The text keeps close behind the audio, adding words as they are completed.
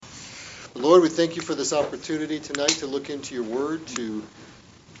Lord, we thank you for this opportunity tonight to look into your word, to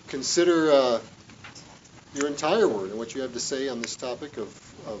consider your entire word and what you have to say on this topic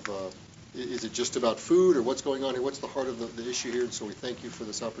of is it just about food or what's going on here? What's the heart of the issue here? And so we thank you for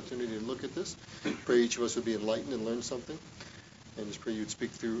this opportunity to look at this. Pray each of us would be enlightened and learn something. And just pray you'd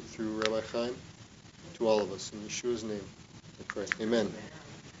speak through Rabbi Chaim to all of us. In Yeshua's name, I pray. Amen.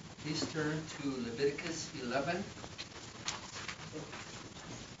 Please turn to Leviticus 11,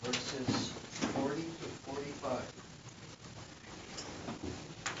 verses 40 to 45.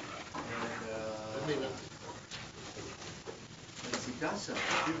 And Zidasa,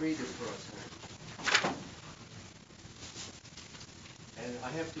 you read it for us. And I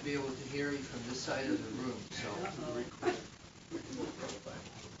have to be able to hear you from this side of the room, so.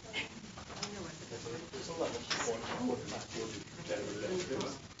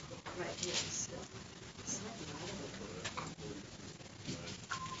 Right, yes.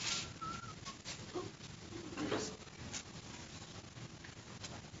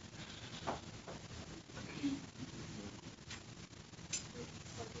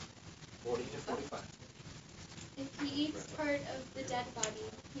 40 to 45. If he eats part of the dead body,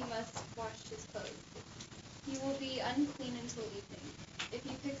 he must wash his clothes. He will be unclean until evening. If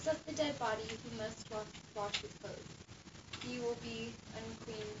he picks up the dead body, he must wash his clothes. He will be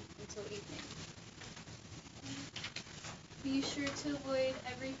unclean until evening. Be sure to avoid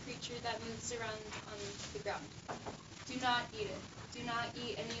every creature that moves around on the ground. Do not eat it. Do not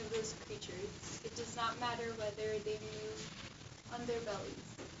eat any of those creatures. It does not matter whether they move on their bellies.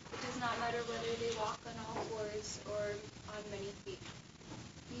 It does not matter whether they walk on all fours or on many feet.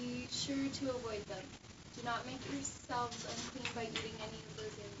 Be sure to avoid them. Do not make yourselves unclean by eating any of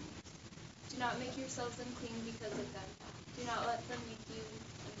those animals. Do not make yourselves unclean because of them. Do not let them make you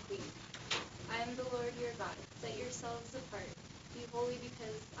unclean. I am the Lord your God. Set yourselves apart. Be holy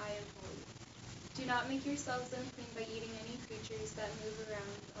because I am holy. Do not make yourselves unclean by eating any creatures that move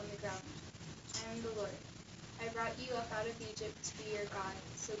around on the ground. I am the Lord. I brought you up out of Egypt to be your God,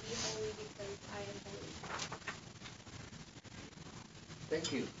 so be holy because I am holy.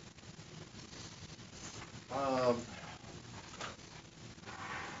 Thank you.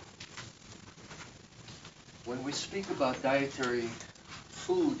 When we speak about dietary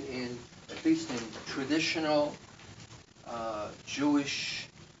food, at least in traditional Jewish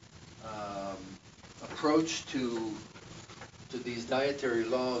approach to these dietary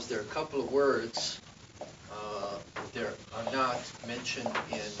laws, there are a couple of words that are not mentioned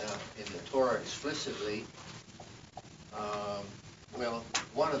in the Torah explicitly. Well,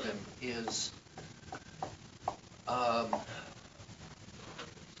 one of them is,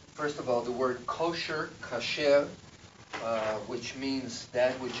 first of all, the word kosher, kasher, which means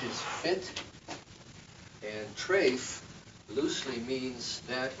that which is fit, and treif loosely means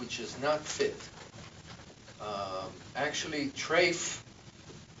that which is not fit. Actually, treif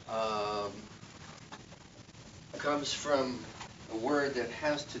comes from a word that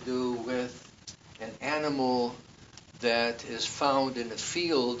has to do with an animal that is found in a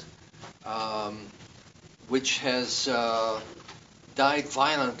field which has died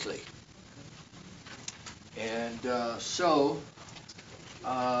violently. And so,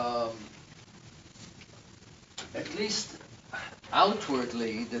 at least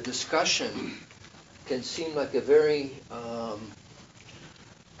outwardly, the discussion can seem like a very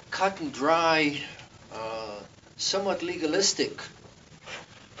cut and dry, somewhat legalistic.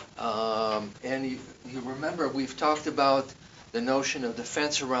 And you remember we've talked about the notion of the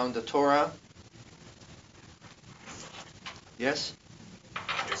fence around the Torah. Yes?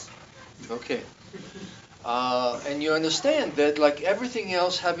 Yes. Okay. And you understand that, like everything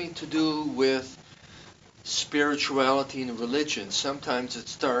else having to do with spirituality and religion, sometimes it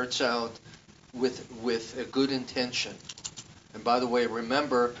starts out with a good intention. And by the way,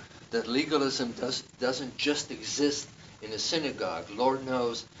 remember that legalism doesn't just exist in a synagogue. Lord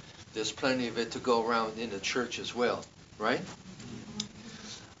knows there's plenty of it to go around in the church as well, right?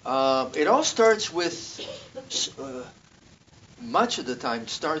 It all starts with, much of the time,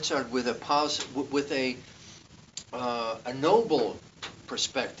 starts out with a noble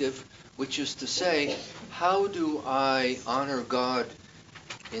perspective, which is to say, how do I honor God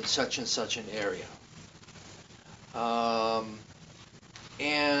in such and such an area?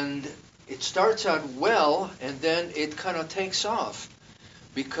 And it starts out well, and then it kind of takes off,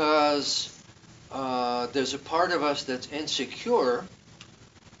 because there's a part of us that's insecure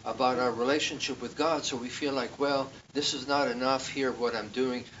about our relationship with God, so we feel like, well, this is not enough here, what I'm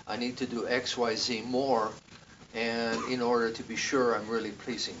doing, I need to do X, Y, Z more, and in order to be sure I'm really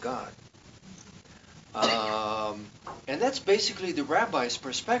pleasing God. And that's basically the rabbi's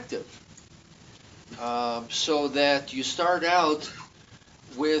perspective. so that you start out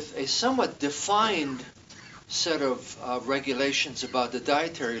with a somewhat defined set of regulations about the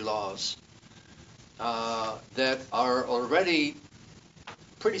dietary laws that are already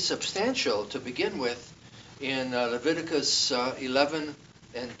pretty substantial to begin with in Leviticus 11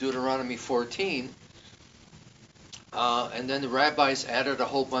 and Deuteronomy 14. And then the rabbis added a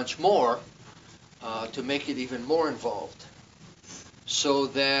whole bunch more to make it even more involved. So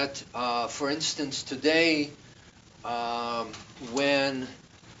that, for instance, today, when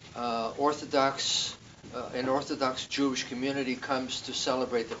an Orthodox Jewish community comes to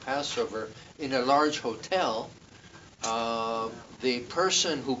celebrate the Passover in a large hotel, the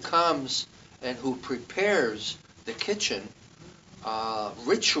person who comes and who prepares the kitchen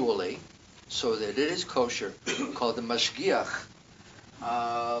ritually, so that it is kosher, called the mashgiach,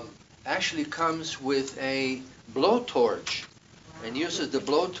 actually comes with a blowtorch and uses the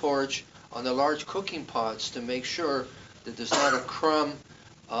blowtorch on the large cooking pots to make sure that there's not a crumb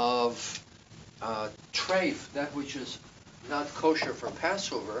of treif, that which is not kosher for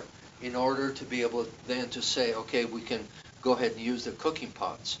Passover, in order to be able then to say, okay, we can go ahead and use the cooking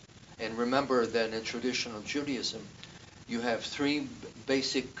pots. And remember that in traditional Judaism, you have three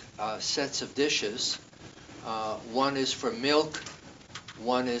basic sets of dishes. One is for milk,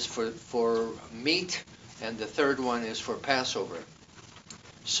 one is for meat, and the third one is for Passover.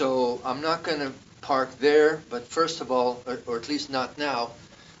 So I'm not going to park there, but first of all, or at least not now,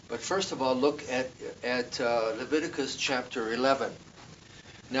 but first of all, look at Leviticus chapter 11.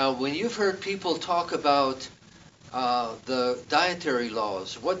 Now, when you've heard people talk about the dietary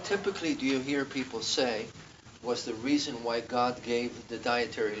laws, what typically do you hear people say was the reason why God gave the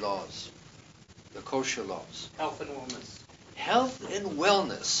dietary laws, the kosher laws? Health and wellness. Health and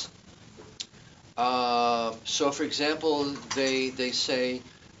wellness. So, for example, they say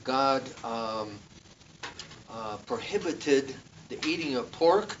God prohibited the eating of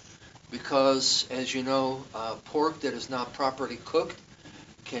pork because, as you know, pork that is not properly cooked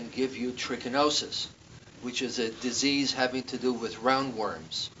can give you trichinosis, which is a disease having to do with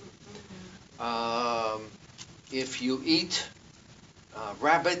roundworms. If you eat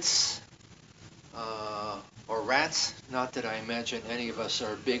rabbits or rats, not that I imagine any of us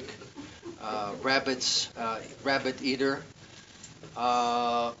are big rabbit eater,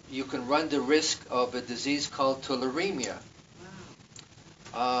 you can run the risk of a disease called tularemia.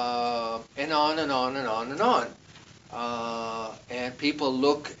 And on and on and on and on. And people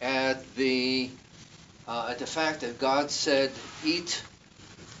look at the fact that God said, eat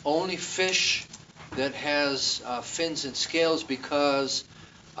only fish that has fins and scales, because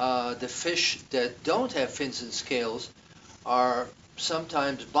the fish that don't have fins and scales are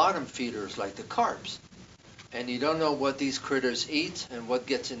sometimes bottom feeders, like the carps. And you don't know what these critters eat and what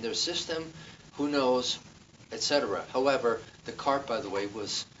gets in their system, who knows, etc. However, the carp, by the way,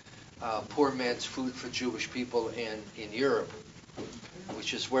 was poor man's food for Jewish people in Europe,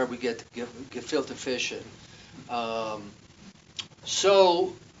 which is where we get gefilte fish.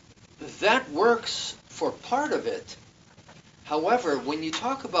 So that works for part of it. However, when you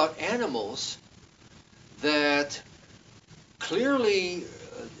talk about animals that clearly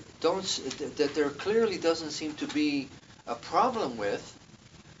there clearly doesn't seem to be a problem with,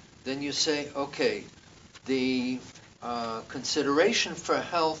 then you say, okay, the consideration for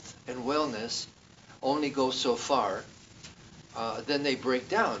health and wellness only goes so far. Then they break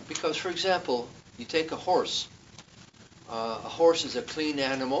down. Because, for example, you take a horse. A horse is a clean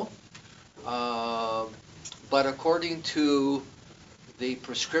animal, but according to the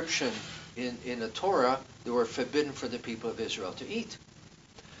prescription in the Torah, they were forbidden for the people of Israel to eat.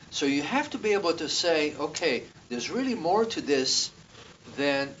 So you have to be able to say, okay, there's really more to this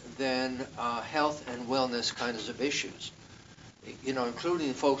than health and wellness kinds of issues. You know,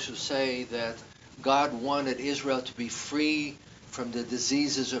 including folks who say that God wanted Israel to be free from the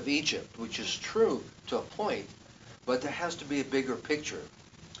diseases of Egypt, which is true to a point, but there has to be a bigger picture,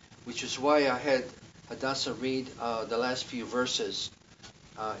 which is why I had Hadassah read the last few verses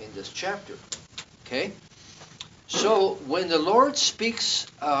in this chapter. Okay? So when the Lord speaks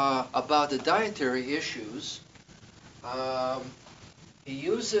about the dietary issues, he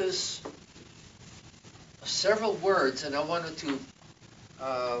uses several words, and I wanted to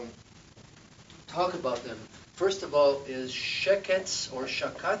talk about them. First of all is sheketz or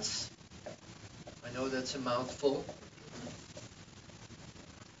shakatz. I know that's a mouthful.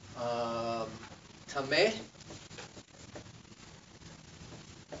 Tameh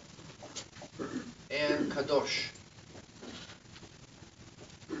and kadosh.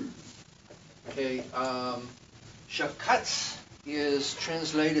 Okay, shakatz is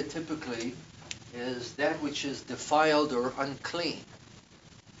translated typically is that which is defiled or unclean.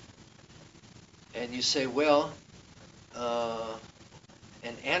 And you say, well,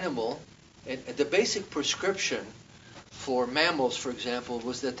 an animal, and the basic prescription for mammals, for example,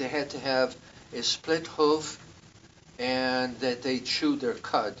 was that they had to have a split hoof and that they chew their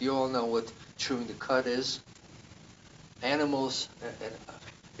cud. You all know what chewing the cud is. Animals,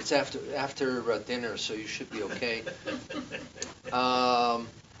 it's after dinner, so you should be okay.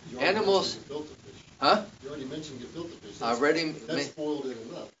 Animals, huh? You already mentioned gefilte fish. That spoiled it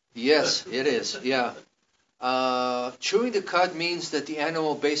enough. Yes, it is. Yeah. Chewing the cud means that the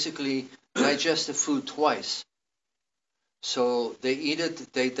animal basically digests the food twice. So they eat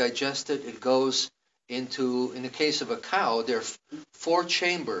it, they digest it, it goes into, in the case of a cow, there are 4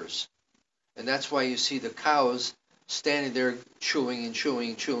 chambers. And that's why you see the cows standing there chewing and chewing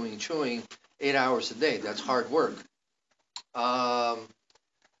and chewing and chewing 8 hours a day. That's hard work.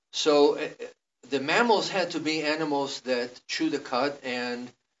 So the mammals had to be animals that chew the cud and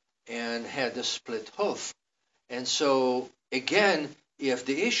had the split hoof. And so, again, if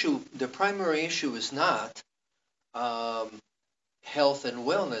the primary issue is not health and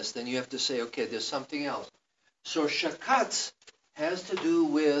wellness, then you have to say, okay, there's something else. So shakatz has to do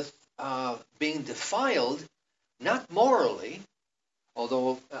with being defiled, not morally,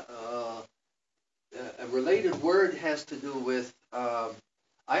 although a related word has to do with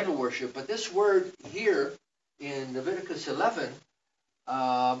idol worship. But this word here in Leviticus 11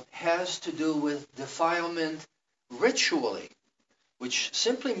 has to do with defilement ritually, which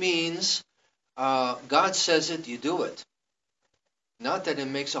simply means God says it, you do it. Not that it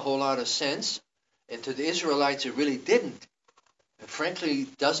makes a whole lot of sense, and to the Israelites it really didn't. And frankly,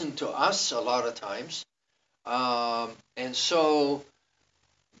 doesn't to us a lot of times. And so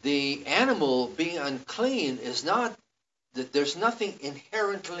the animal being unclean is not that there's nothing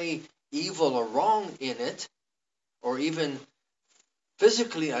inherently evil or wrong in it, or even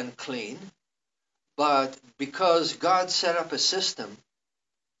physically unclean, but because God set up a system,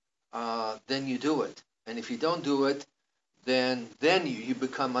 then you do it. And if you don't do it, then you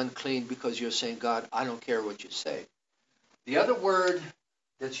become unclean because you're saying, God, I don't care what you say. The other word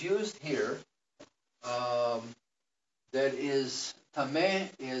that's used here that is tameh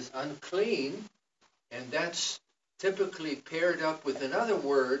is unclean, and that's typically paired up with another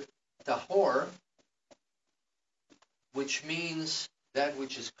word, tahor, which means that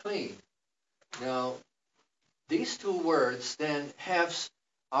which is clean. Now, these two words then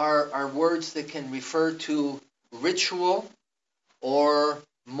are words that can refer to ritual or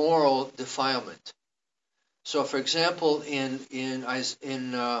moral defilement. So, for example, in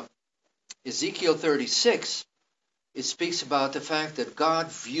Ezekiel 36, it speaks about the fact that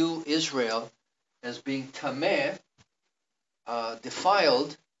God viewed Israel as being tameh,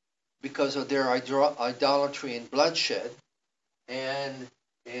 defiled, because of their idolatry and bloodshed, and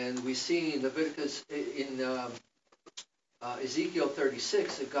we see in Leviticus in Ezekiel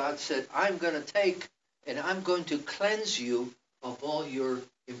 36 that God said, I'm going to take and I'm going to cleanse you of all your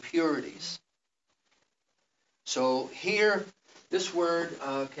impurities. So here, this word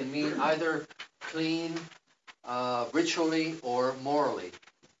can mean either clean, ritually, or morally.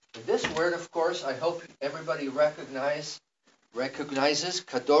 And this word, of course, I hope everybody recognizes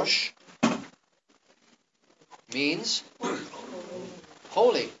kadosh means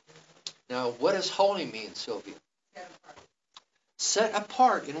holy. Now, what does holy mean, Sylvia? Set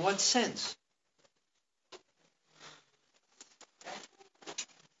apart. In what sense?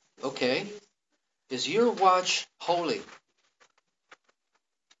 Okay. Is your watch holy?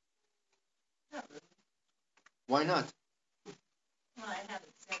 Why not? Well, I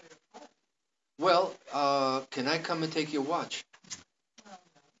haven't set it apart. Well, can I come and take your watch? Well,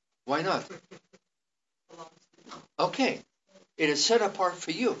 no. Why not? Belongs to you. Okay. It is set apart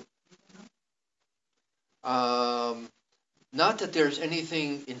for you. Not that there's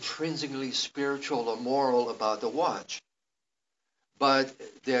anything intrinsically spiritual or moral about the watch, but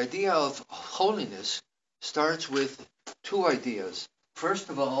the idea of holiness starts with two ideas. First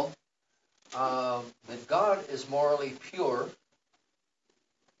of all, that God is morally pure,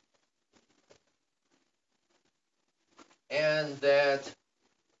 and that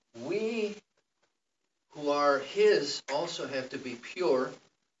we who are His also have to be pure.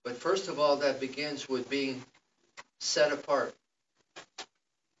 But first of all, that begins with being set apart.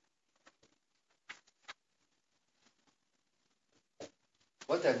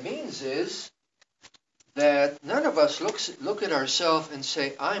 What that means is that none of us look at ourselves and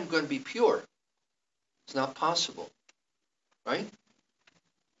say, I'm going to be pure. It's not possible. Right?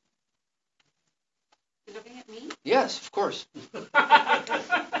 You're looking at me? Yes, of course.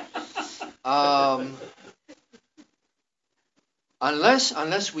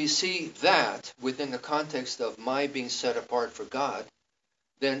 unless we see that within the context of my being set apart for God,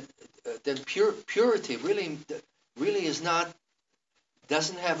 then purity really is not,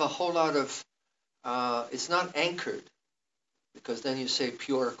 doesn't have a whole lot of, it's not anchored, because then you say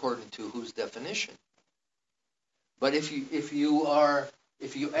pure according to whose definition. But if you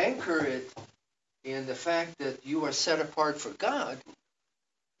anchor it in the fact that you are set apart for God,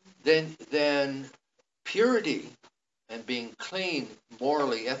 then purity and being clean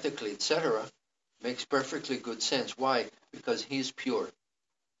morally, ethically, etc., makes perfectly good sense. Why? Because He's pure.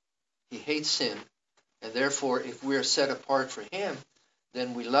 He hates sin, and therefore, if we are set apart for Him,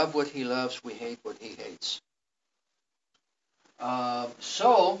 then we love what He loves, we hate what He hates.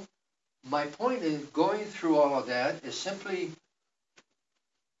 So, my point in going through all of that is simply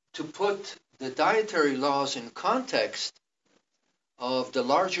to put the dietary laws in context of the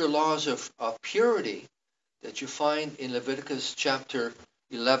larger laws of purity that you find in Leviticus chapter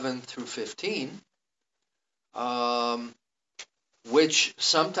 11 through 15, which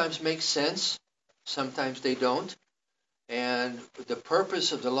sometimes make sense, sometimes they don't. And the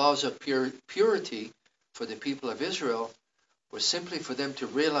purpose of the laws of purity for the people of Israel was simply for them to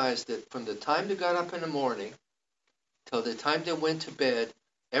realize that from the time they got up in the morning till the time they went to bed,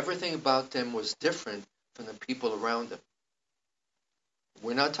 everything about them was different from the people around them.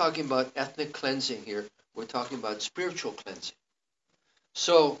 We're not talking about ethnic cleansing here. We're talking about spiritual cleansing.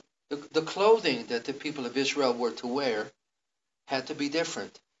 So the clothing that the people of Israel were to wear had to be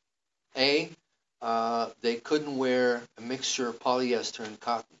different. They couldn't wear a mixture of polyester and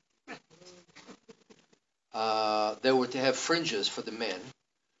cotton. They were to have fringes for the men.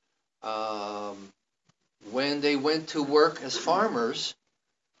 When they went to work as farmers,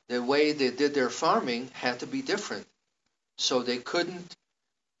 the way they did their farming had to be different. So they couldn't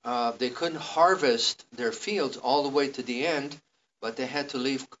harvest their fields all the way to the end, but they had to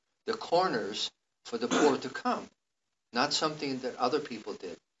leave the corners for the poor to come. Not something that other people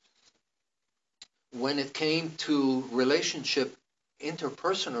did. When it came to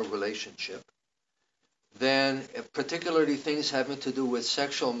interpersonal relationship, then particularly things having to do with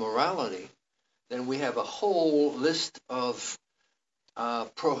sexual morality, then we have a whole list of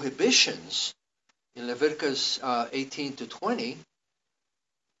prohibitions in Leviticus 18 to 20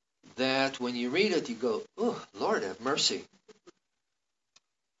 that when you read it, you go, oh, Lord have mercy.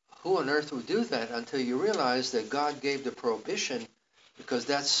 Who on earth would do that, until you realize that God gave the prohibition because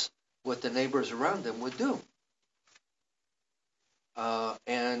that's what the neighbors around them would do.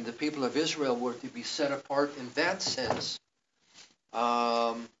 And the people of Israel were to be set apart in that sense.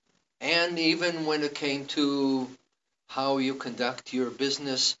 And even when it came to how you conduct your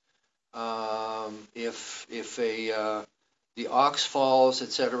business, if the ox falls,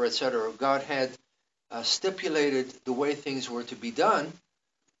 etc., God had stipulated the way things were to be done.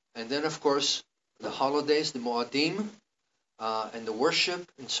 And then, of course, the holidays, the Moadim, and the worship,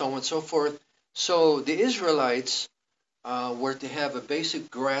 and so on and so forth. So the Israelites were to have a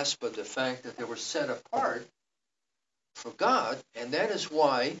basic grasp of the fact that they were set apart for God, and that is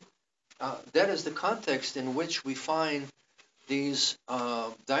why, that is the context in which we find these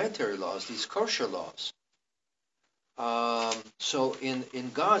dietary laws, these kosher laws. So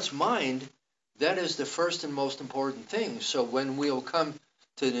in God's mind, that is the first and most important thing. So when we'll come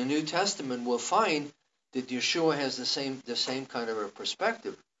to the New Testament, we'll find that Yeshua has the same kind of a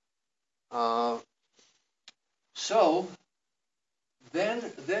perspective. So then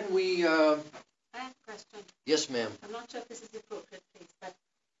we. I have a question. Yes, ma'am. I'm not sure if this is the appropriate place, but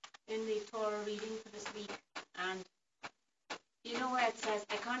in the Torah reading for this week, and you know where it says,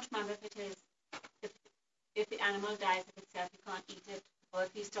 I can't remember if it is, if the animal dies of itself, you can't eat it, or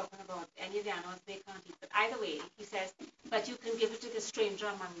if he's talking about any of the animals they can't eat. But either way, he says, but you can give it to the stranger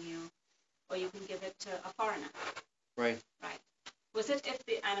among you, or you can give it to a foreigner. Right. Right. Was it if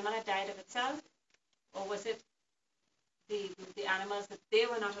the animal had died of itself, or was it the animals that they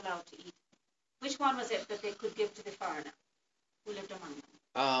were not allowed to eat? Which one was it that they could give to the foreigner who lived among them?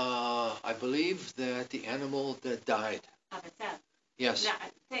 I believe that the animal that died. Of itself. Yes. Now,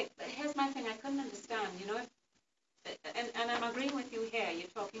 here's my thing. I couldn't understand. And I'm agreeing with you here. You're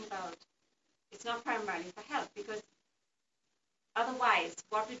talking about it's not primarily for health, because otherwise,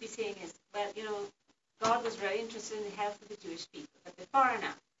 what we'd be saying is, well, God was very interested in the health of the Jewish people, but the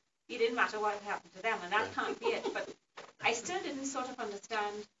foreigner, it didn't matter what happened to them, and that can't be it. But I still didn't sort of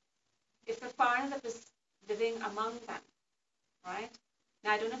understand if the foreigner that was living among them, right?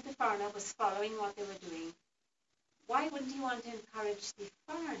 Now, I don't know if the foreigner was following what they were doing. Why wouldn't you want to encourage the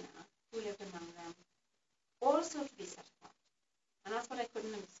foreigner who lived among them also to be set apart? And that's what I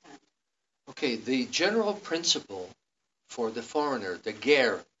couldn't understand. Okay, the general principle for the foreigner, the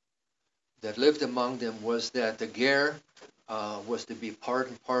ger, that lived among them, was that the ger was to be part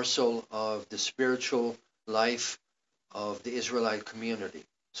and parcel of the spiritual life of the Israelite community.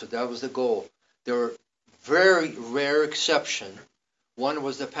 So that was the goal. There were very rare exception. One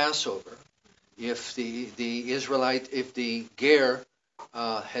was the Passover. If the ger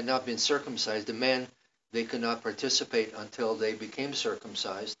had not been circumcised, the men, they could not participate until they became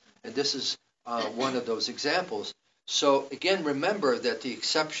circumcised. And this is one of those examples. So again, remember that the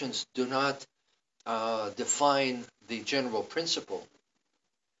exceptions do not define the general principle.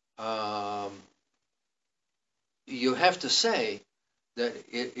 You have to say that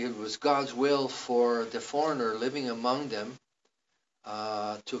it was God's will for the foreigner living among them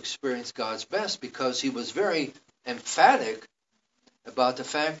to experience God's best, because he was very emphatic about the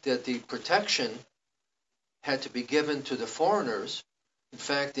fact that the protection had to be given to the foreigners. In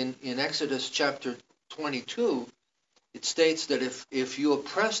fact, in Exodus chapter 22, it states that if you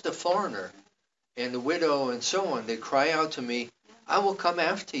oppress the foreigner and the widow and so on, they cry out to me, I will come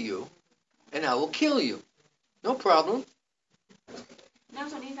after you and I will kill you. No problem.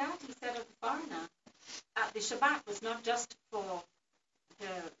 Not only that, he said of the foreigner, the Shabbat was not just for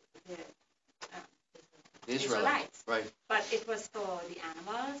the Israelites, right? But it was for the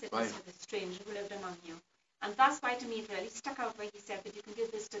animals, it was Right. for the stranger who lived among you. And that's why to me it really stuck out where he said that you can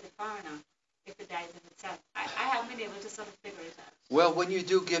give this to the foreigner if it dies of itself. I haven't been able to sort of figure it out. Well, when you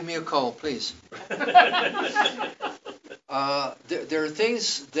do, give me a call, please. There are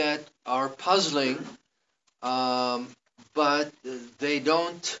things that are puzzling, but they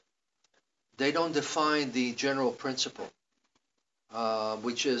don't define the general principle,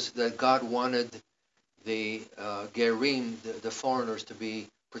 which is that God wanted the Gerim, the foreigners, to be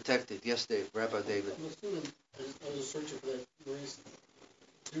protected. Yes, Rabbi David. I'm assuming, I was searching for that, Maurice,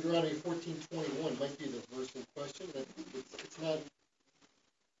 Deuteronomy 14:21 might be the verse in question. That it's not,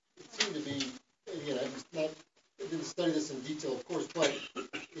 it seemed to be, again, I didn't study this in detail, of course, but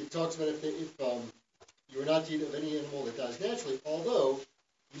it talks about if you are not to eat of any animal that dies naturally, although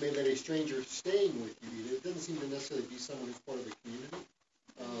you may let a stranger staying with you eat it. It doesn't seem to necessarily be someone who's part of the community,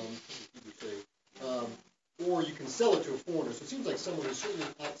 or you can sell it to a foreigner. So it seems like someone who's certainly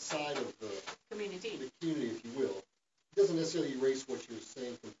outside of the community, if you will. It doesn't necessarily erase what you're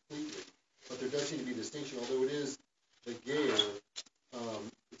saying completely, but there does seem to be a distinction, although it is the ger,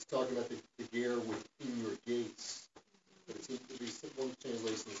 it's talking about the ger within your gates. But it seems to be one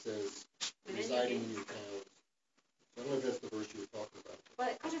translation that says residing in your towns. I don't know if that's the verse you were talking about. Well,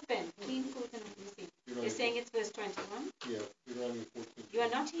 it could have been. Clean food and receive. You're saying it's verse 21? Yeah, Deuteronomy 14. You are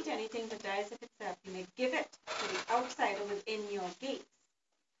not to eat anything that dies of itself. You may give it to the outsider within your gates,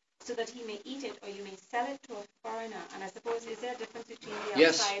 so that he may eat it, or you may sell it to a foreigner. And I suppose, is there a difference between the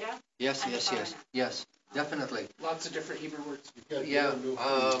outsider Yes, and the foreigner? yes, definitely. Lots of different Hebrew words. Yeah, In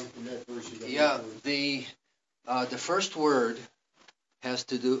that verse, you got Yeah, no word. the first word has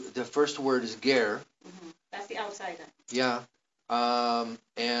to do. The first word is ger. Mm-hmm. That's the outsider. Yeah, and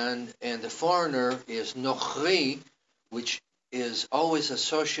the foreigner is nochri, which is always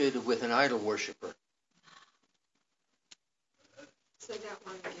associated with an idol worshiper. Say that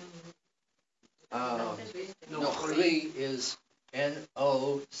one again. Nochri is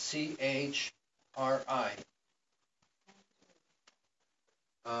Nochri.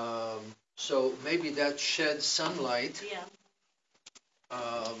 So maybe that sheds some light. Yeah.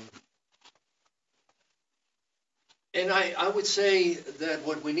 And I would say that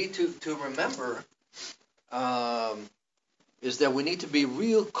what we need to remember is that we need to be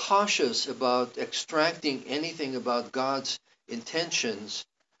real cautious about extracting anything about God's intentions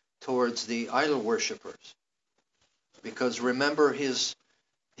towards the idol worshipers. Because remember, his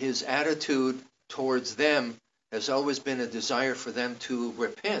attitude towards them has always been a desire for them to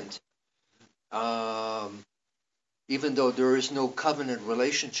repent. Even though there is no covenant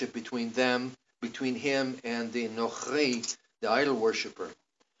relationship between him and the Nochri, the idol worshiper.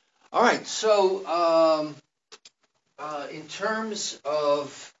 All right, so in terms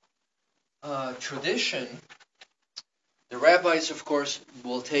of tradition, the rabbis, of course,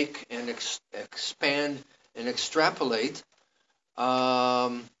 will take and expand and extrapolate.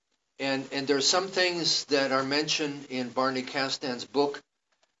 And there's some things that are mentioned in Barney Castan's book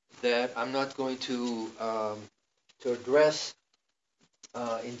that I'm not going to address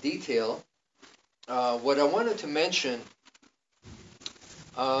in detail. What I wanted to mention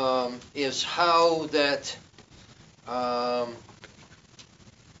is how that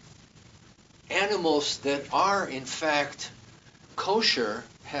animals that are in fact kosher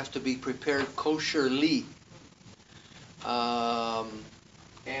have to be prepared kosherly.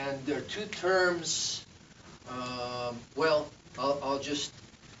 And there are two terms Well, I'll just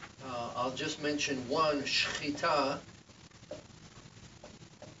mention one, shchita,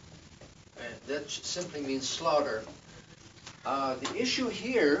 and that simply means slaughter. The issue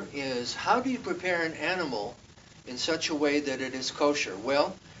here is, how do you prepare an animal in such a way that it is kosher?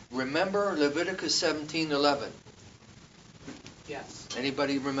 Well, remember Leviticus 17:11. Yes.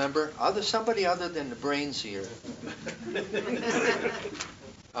 Anybody remember? Somebody other than the brains here.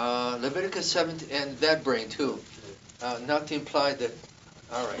 Leviticus 17, and that brain too. Not to imply that.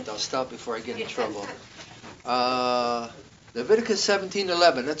 All right, I'll stop before I get in trouble. Leviticus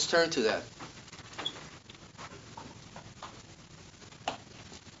 17:11. Let's turn to that.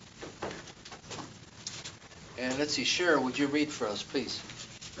 And let's see, Cheryl, would you read for us, please?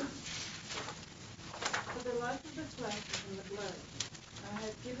 For the life of the flesh is in the blood. I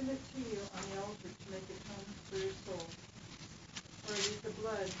have given it to you on the altar to make atonement for your soul. For it is the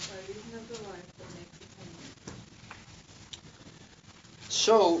blood, by reason of the life, that makes atonement.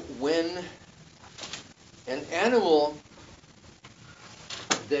 So, when an animal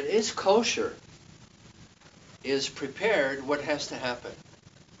that is kosher is prepared, what has to happen?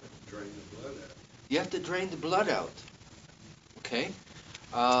 Drain the blood out. You have to drain the blood out. Okay?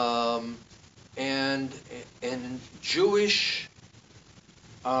 And Jewish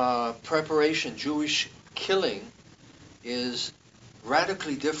preparation, Jewish killing is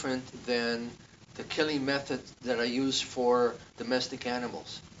radically different than the killing method that I use for domestic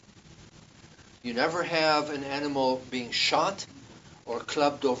animals. You never have an animal being shot or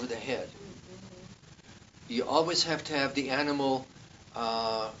clubbed over the head. You always have to have the animal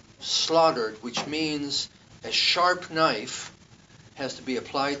slaughtered, which means a sharp knife has to be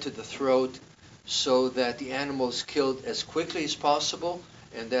applied to the throat so that the animal is killed as quickly as possible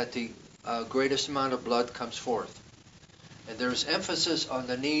and that the greatest amount of blood comes forth. And there's emphasis on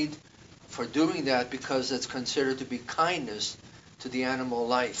the need for doing that because it's considered to be kindness to the animal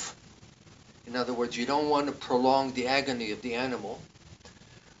life. In other words, you don't want to prolong the agony of the animal.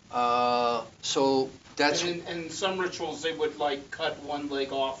 So that's... And in some rituals, they would like cut one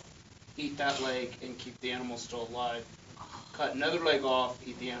leg off, eat that leg, and keep the animal still alive. Cut another leg off,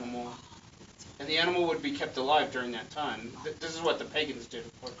 eat the animal, and the animal would be kept alive during that time. This is what the pagans did,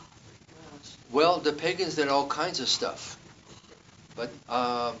 of course. Well, the pagans did all kinds of stuff. But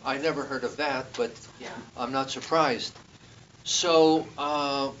I never heard of that, but Yeah. I'm not surprised. So,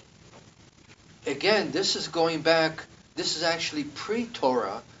 again, this is going back, this is actually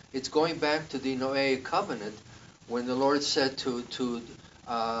pre-Torah. It's going back to the Noahic covenant when the Lord said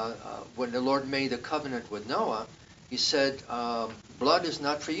when the Lord made a covenant with Noah, he said, blood is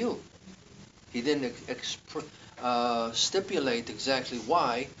not for you. He didn't stipulate exactly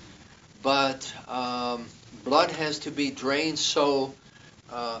why, but blood has to be drained. So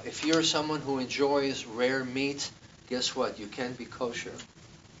if you're someone who enjoys rare meat, guess what? You can't be kosher.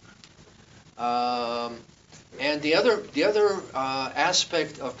 And the other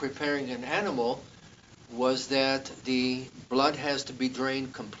aspect of preparing an animal was that the blood has to be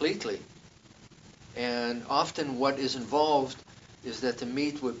drained completely. And often what is involved is that the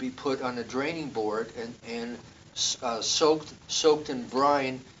meat would be put on a draining board and soaked in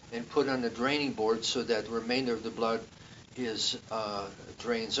brine and put on a draining board so that the remainder of the blood is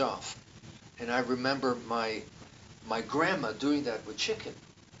drains off. And I remember my grandma doing that with chicken.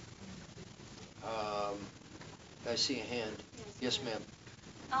 I see a hand. Yes, ma'am.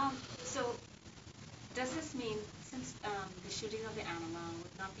 So, does this mean, since the shooting of the animal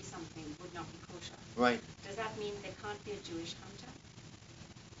would not be kosher, Right. does that mean there can't be a Jewish hunter?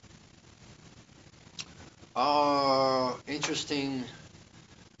 Interesting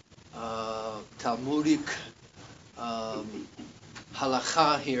Talmudic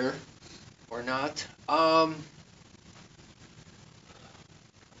halakha here, or not.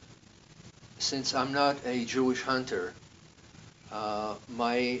 Since I'm not a Jewish hunter,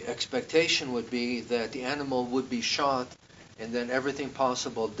 my expectation would be that the animal would be shot and then everything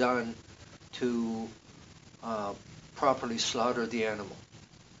possible done to properly slaughter the animal.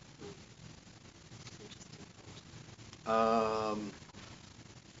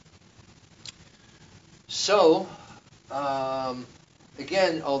 So,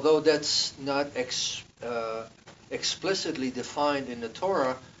 again, although that's not explicitly defined in the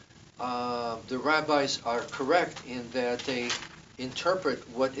Torah, the rabbis are correct in that they interpret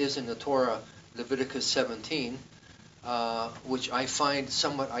what is in the Torah, Leviticus 17, which I find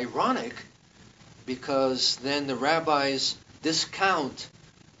somewhat ironic because then the rabbis discount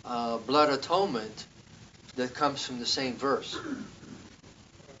blood atonement that comes from the same verse.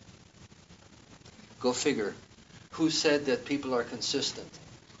 Go figure. Who said that people are consistent?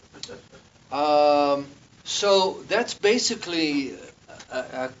 So that's basically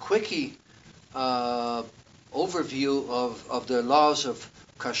a quickie overview of the laws of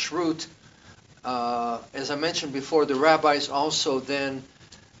kashrut. As I mentioned before, the rabbis also then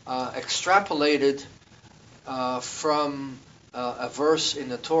extrapolated from a verse in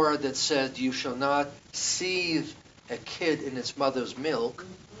the Torah that said, "You shall not seethe a kid in its mother's milk,"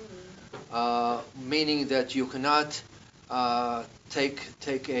 meaning that you cannot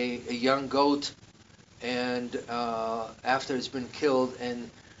take a young goat and after it's been killed and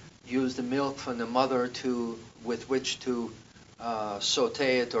use the milk from the mother with which to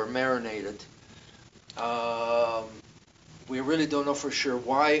saute it or marinate it. We really don't know for sure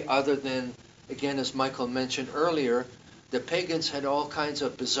why, other than, again, as Michael mentioned earlier, the pagans had all kinds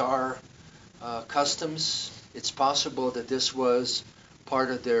of bizarre customs. It's possible that this was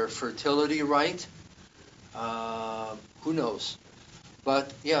part of their fertility rite. Who knows?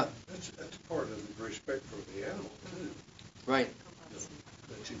 But yeah, That's part of the respect for the animal too, right,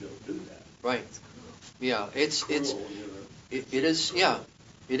 that you don't do that. right. Yeah, it's Cruel, you know. it is, yeah,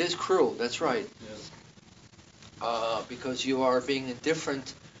 it is cruel. That's right. Yeah. Because you are being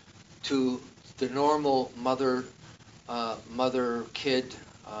indifferent to the normal mother-kid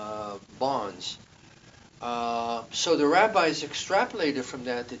bonds. So the rabbis extrapolated from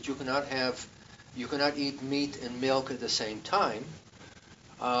that you cannot eat meat and milk at the same time,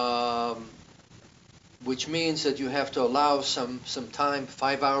 which means that you have to allow some time,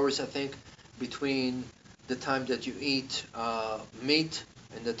 5 hours, I think, between the time that you eat meat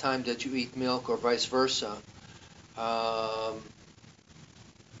and the time that you eat milk, or vice versa.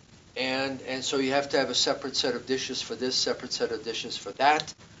 And so you have to have a separate set of dishes for this, separate set of dishes for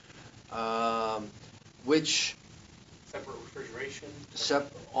that, which Separate refrigeration.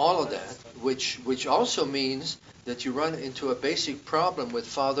 all of that, which also means that you run into a basic problem with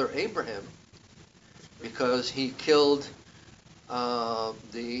Father Abraham, because he killed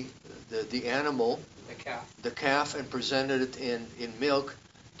the animal, the calf, and presented it in milk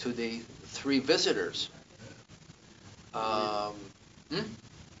to the 3 visitors.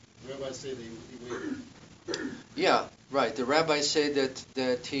 Rabbis say he waited. Yeah, right. The rabbis say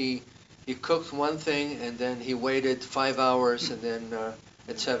that he cooked one thing and then he waited 5 hours and then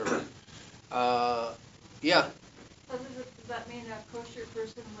etc. Yeah. So does that mean a kosher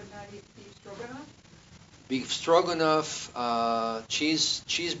person would not eat beef stroganoff? Beef stroganoff,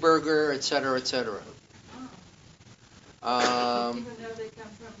 cheeseburger, etc., etc. Even though they come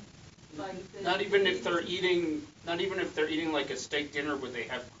from, like, Not even if they're eating like a steak dinner where they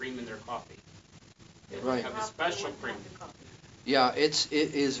have cream in their coffee. They Right. have a special cream. Yeah, it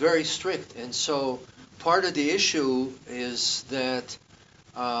is very strict, and so part of the issue is that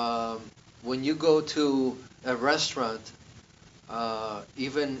when you go to a restaurant,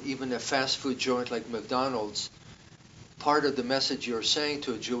 even a fast food joint like McDonald's, part of the message you're saying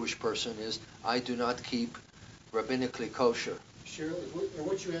to a Jewish person is, "I do not keep rabbinically kosher." Cheryl, is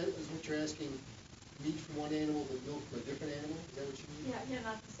what you're asking, meat from one animal but milk from a different animal? Is that what you mean? Yeah,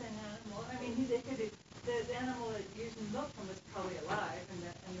 not the same animal. I mean, they could, the animal that you're using milk from is probably alive, and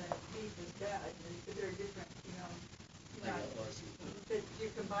the beef is dead. But they're different, I see. but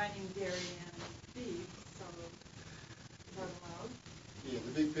you're combining dairy and beef, so is that allowed? Yeah,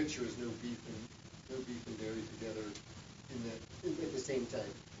 the big picture is no beef and dairy together at the same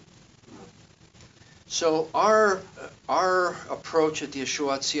time. So our approach at the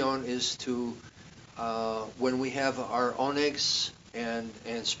Yeshuat Zion is to, when we have our oneggs and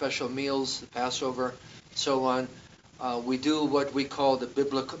special meals, the Passover, so on, we do what we call the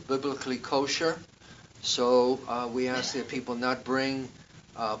biblically kosher. So we ask that people not bring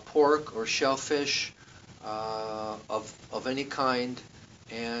pork or shellfish of any kind,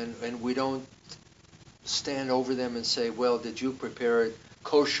 and we don't stand over them and say, "Well, did you prepare it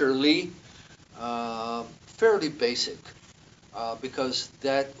kosherly?" Fairly basic, because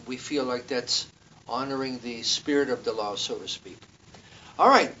that we feel like that's honoring the spirit of the law, so to speak. All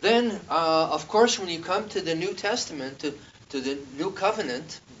right, then, of course, when you come to the New Testament, to the New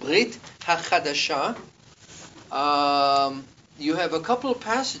Covenant, Brit HaChadashah, you have a couple of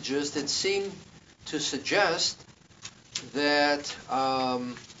passages that seem to suggest that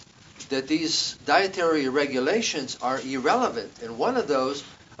that these dietary regulations are irrelevant, and one of those,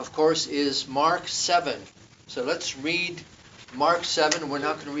 of course, is Mark 7. So let's read Mark 7. We're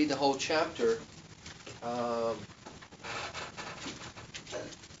not going to read the whole chapter. Let's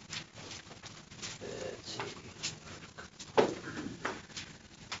see.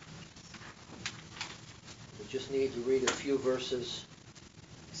 We just need to read a few verses.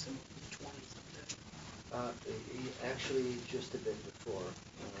 Actually, just a bit before.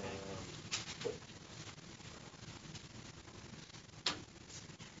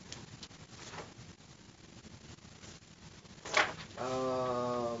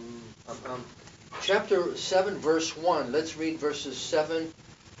 chapter 7, verse 1. Let's read verses 7,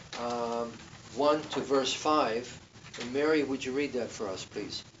 1 to verse 5. And Mary, would you read that for us,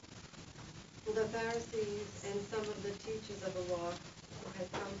 please? The Pharisees and some of the teachers of the law who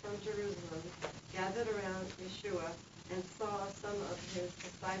had come from Jerusalem gathered around Yeshua and saw some of his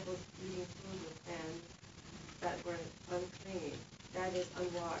disciples eating food with hands that were unclean, that is,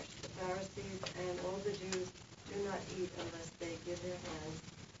 unwashed. The Pharisees and all the Jews do not eat unless they give their hands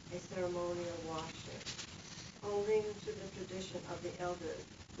a ceremonial washing, holding to the tradition of the elders.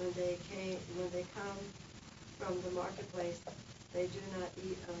 When they come from the marketplace, they do not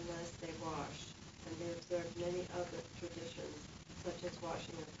eat unless they wash, and they observe many other traditions, such as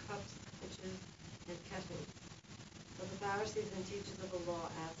washing of cups, pitchers, and kettles. So the Pharisees and teachers of the law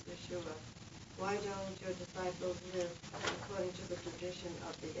asked Yeshua, "Why don't your disciples live according to the tradition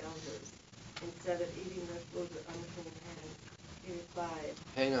of the elders, instead of eating their food with unclean hands?" He replied,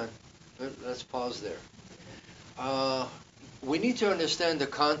 Hang on. Let's pause there. We need to understand the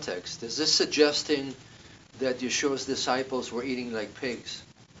context. Is this suggesting that Yeshua's disciples were eating like pigs?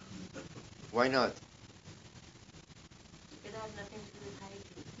 Why not? It had nothing to do with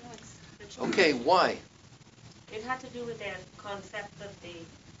hygiene. No, it's the truth. Okay, why? It had to do with their concept of the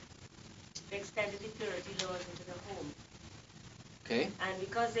extended the purity laws into the home. Okay. And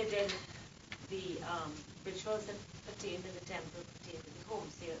because they did the rituals that pertained in the temple pertained to the home.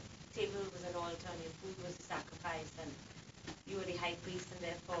 So your table was an altar and your food was a sacrifice, and you were the high priest, and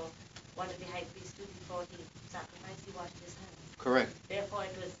therefore what did the high priest do before he sacrificed? He washed his hands. Correct. Therefore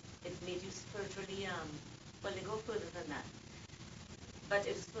it made you spiritually, well, they go further than that. But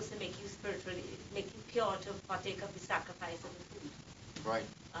it's supposed to make you spiritually, make you pure to partake of the sacrifice of the food. Right.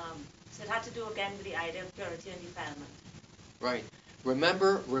 So it had to do again with the idea of purity and defilement. Right.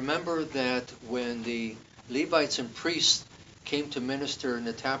 Remember that when the Levites and priests came to minister in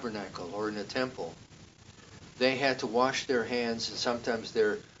the tabernacle or in the temple, they had to wash their hands and sometimes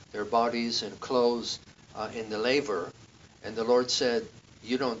their bodies and clothes in the laver. And the Lord said,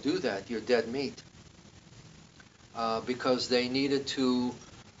 "You don't do that. You're dead meat." Because they needed to,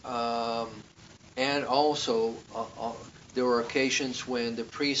 and also there were occasions when the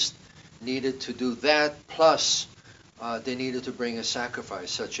priest needed to do that, plus they needed to bring a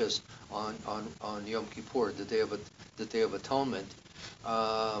sacrifice, such as on Yom Kippur, the Day of Atonement.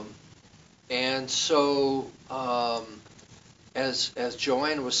 And so, as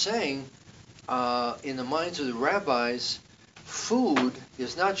Joanne was saying, in the minds of the rabbis, food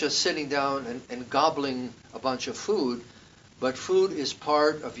is not just sitting down and gobbling a bunch of food, but food is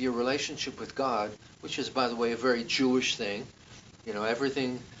part of your relationship with God, which is, by the way, a very Jewish thing. You know,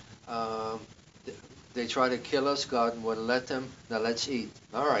 everything, they try to kill us, God wouldn't let them. Now let's eat.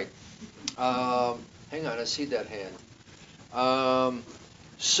 All right. Hang on, I see that hand.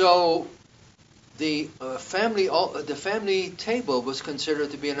 So the family table was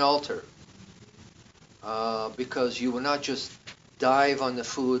considered to be an altar. Because you would not just dive on the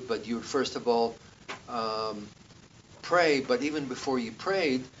food, but you would first of all pray. But even before you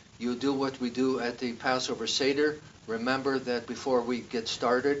prayed, you do what we do at the Passover Seder. Remember that before we get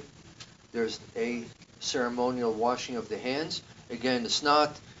started, there's a ceremonial washing of the hands. Again, it's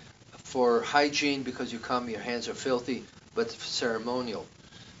not for hygiene because you come, your hands are filthy, but ceremonial.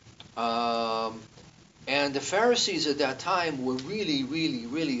 And the Pharisees at that time were really, really,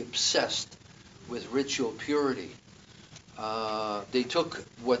 really obsessed with ritual purity. They took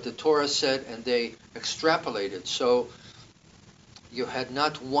what the Torah said and they extrapolated. So you had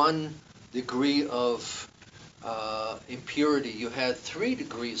not 1 degree of impurity, you had 3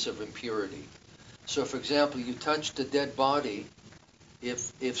 degrees of impurity. So for example, you touched a dead body.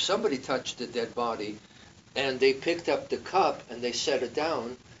 If somebody touched the dead body and they picked up the cup and they set it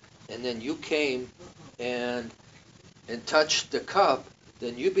down, and then you came and touched the cup,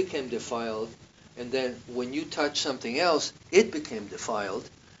 then you became defiled. And then when you touched something else, it became defiled.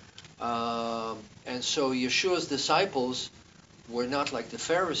 And so Yeshua's disciples were not like the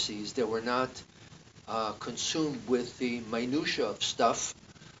Pharisees. They were not consumed with the minutia of stuff.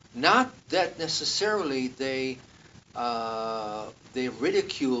 Not that necessarily they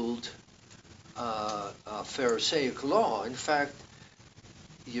ridiculed Pharisaic law. In fact,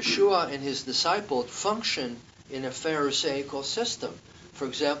 Yeshua and his disciples functioned in a Pharisaical system. For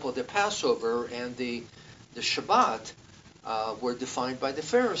example, the Passover and the Shabbat were defined by the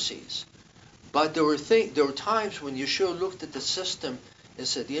Pharisees. But there were times when Yeshua looked at the system and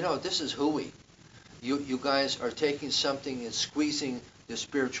said, you know, this is hooey. You guys are taking something and squeezing the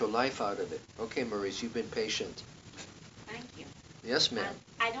spiritual life out of it. Okay, Maurice, you've been patient. Thank you. Yes, ma'am.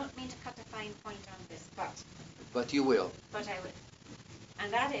 I don't mean to cut a fine point on this, But you will. but I will.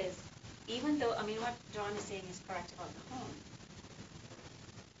 And that is, even though, I mean, what John is saying is correct about the home.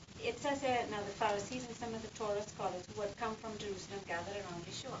 It says there, now the Pharisees and some of the Torah scholars who had come from Jerusalem gathered around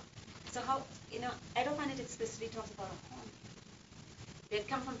Yeshua. So how, I don't find it explicitly talks about a home. They had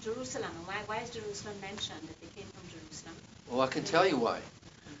come from Jerusalem, and why is Jerusalem mentioned that they came from Jerusalem? Well, I can tell you why.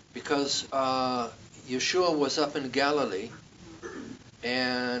 Because Yeshua was up in Galilee,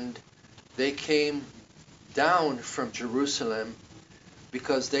 and they came down from Jerusalem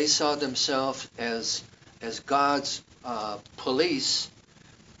because they saw themselves as God's police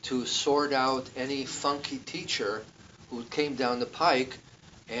to sort out any funky teacher who came down the pike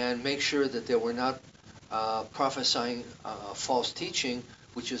and make sure that they were not prophesying false teaching,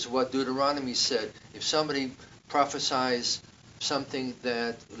 which is what Deuteronomy said. If somebody prophesies something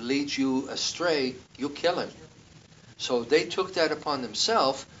that leads you astray, you kill him. So they took that upon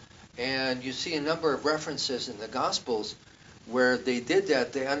themselves, and you see a number of references in the Gospels where they did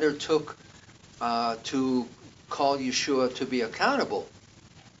that. They undertook to call Yeshua to be accountable.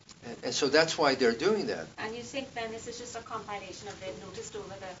 And so that's why they're doing that. And you think then this is just a compilation of they've noticed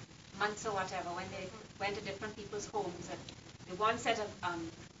over the months or whatever when they went to different people's homes and the one set of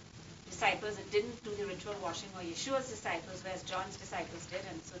disciples that didn't do the ritual washing were Yeshua's disciples, whereas John's disciples did,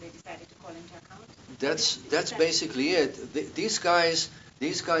 and so they decided to call him to account. That's basically it. These guys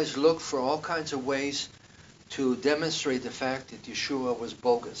look for all kinds of ways to demonstrate the fact that Yeshua was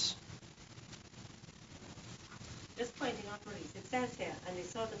bogus. Just pointing out, Maurice, it says here, and they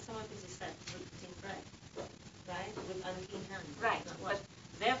saw that some of his disciples were eating bread, right, with unclean hands. Right, but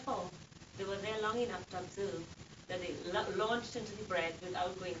therefore they were there long enough to observe that they launched into the bread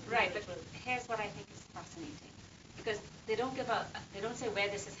without going through. Right, but here's what I think is fascinating, because they don't say where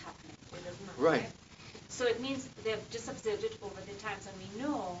this is happening. It does not. Right. So it means they've just observed it over the times, and we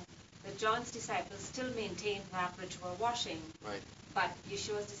know that John's disciples still maintained that ritual washing. Right. But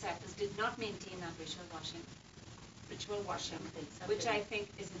Yeshua's disciples did not maintain that ritual washing, which I think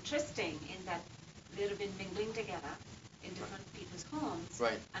is interesting in that they would have been mingling together in different people's homes.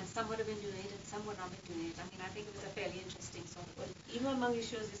 Right. And some would have been doing it and some would not be doing it. I mean, I think it was a fairly interesting sort of. But even among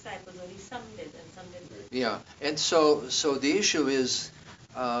Yeshua's disciples, only some did and some didn't. Yeah, and so the issue is,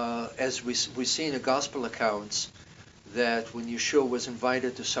 as we see in the gospel accounts, that when Yeshua was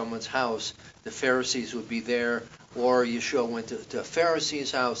invited to someone's house, the Pharisees would be there, or Yeshua went to a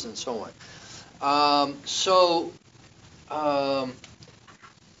Pharisee's house, and so on.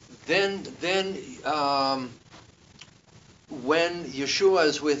 Then when Yeshua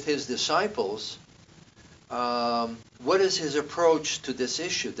is with his disciples, what is his approach to this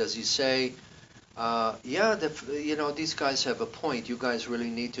issue? Does he say, these guys have a point. You guys really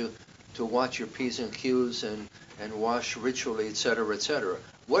need to watch your P's and Q's and wash ritually, etc., etc.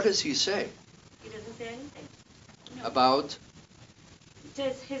 What does he say? He doesn't say anything. No. About? It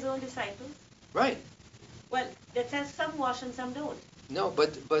says his own disciples. Right. Well, that says some wash and some don't. No,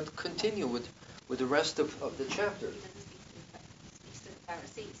 but continue with the rest of the chapter. He doesn't speak to the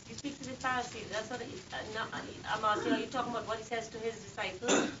Pharisees. He speaks to the Pharisees. That's what I'm asking. Are you talking about what he says to his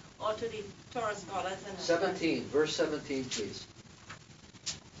disciples or to the Torah scholars? And verse 17, please.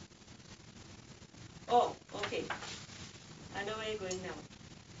 Oh, okay. I know where you're going now.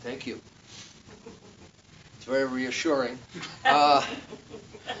 Thank you. It's very reassuring.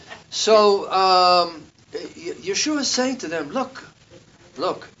 Yeshua is saying to them, look,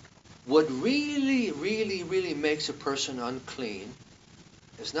 what really, really, really makes a person unclean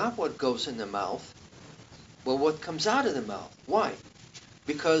is not what goes in the mouth, but what comes out of the mouth. Why?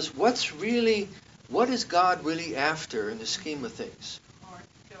 Because what is God really after in the scheme of things?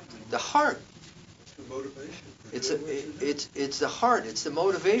 The heart. It's the motivation. It's the heart. It's the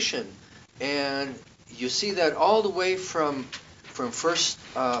motivation, and you see that all the way from First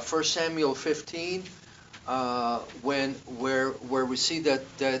Samuel 15, where we see that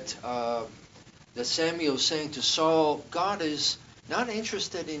Samuel is saying to Saul, God is not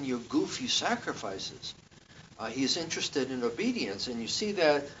interested in your goofy sacrifices. He's interested in obedience, and you see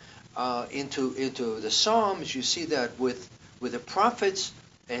that into the Psalms. You see that with the prophets.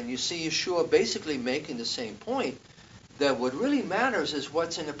 And you see Yeshua basically making the same point, that what really matters is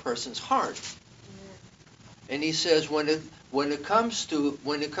what's in a person's heart. And he says when it comes to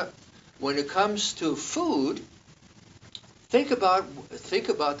food, think about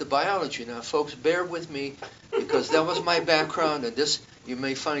the biology. Now, folks, bear with me because that was my background, and this you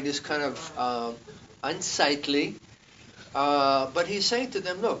may find this kind of unsightly. But he's saying to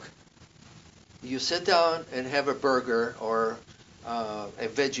them, look, you sit down and have a burger or a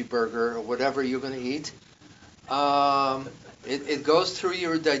veggie burger or whatever you're going to eat. It goes through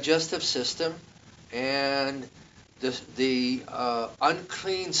your digestive system, and the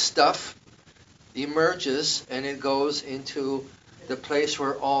unclean stuff emerges and it goes into the place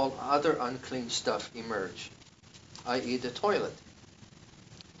where all other unclean stuff emerge, i.e. the toilet.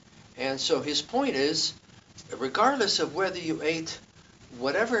 And so his point is, regardless of whether you ate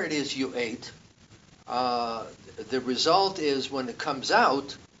whatever it is you ate, the result is when it comes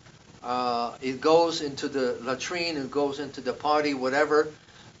out, it goes into the latrine, it goes into the potty, whatever,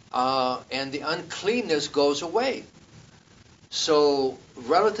 and the uncleanness goes away. So,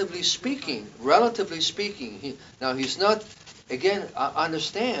 relatively speaking, now he's not, again,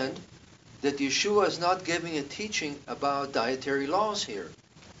 understand that Yeshua is not giving a teaching about dietary laws here.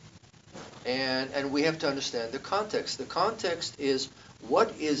 And we have to understand the context. The context is,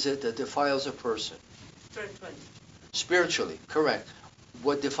 what is it that defiles a person? Spiritually. Spiritually, correct.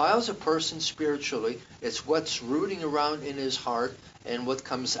 What defiles a person spiritually is what's rooting around in his heart and what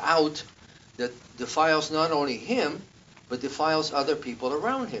comes out that defiles not only him, but defiles other people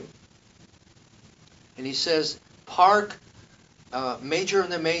around him. And he says, major in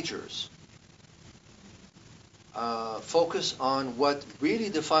the majors. Focus on what really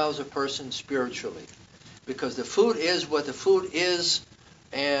defiles a person spiritually. Because the food is what the food is,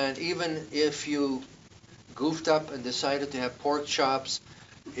 and even if you goofed up and decided to have pork chops,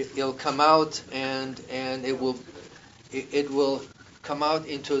 it'll come out and it will come out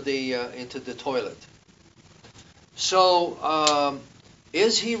into the toilet. So,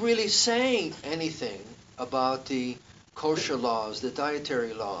 is he really saying anything about the kosher laws, the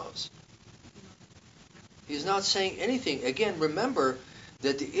dietary laws? He's not saying anything. Again, remember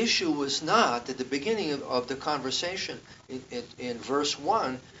that the issue was not, at the beginning of the conversation in verse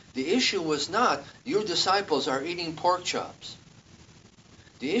 1, the issue was not, your disciples are eating pork chops.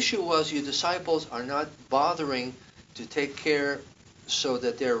 The issue was, your disciples are not bothering to take care so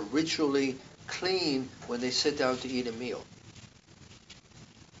that they're ritually clean when they sit down to eat a meal.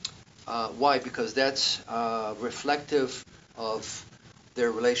 Why? Because that's reflective of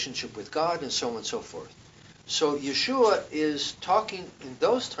their relationship with God and so on and so forth. So Yeshua is talking in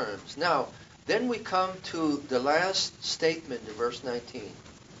those terms. Now, then we come to the last statement in verse 19.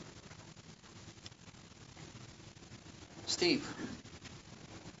 Steve.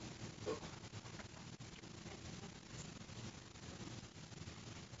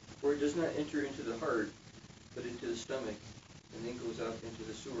 For it does not enter into the heart, but into the stomach, and then goes out into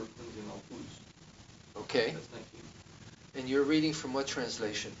the sewer, cleansing all foods. Okay. That's 19. And you're reading from what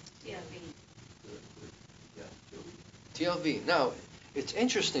translation? TLV. Yeah, TLV. Now, it's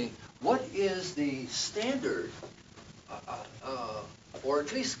interesting. What is the standard, or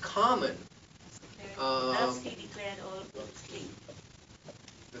at least common? Thus he declared all foods clean.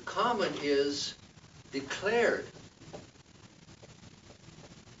 The common is declared.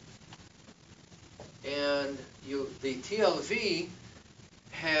 And the TLV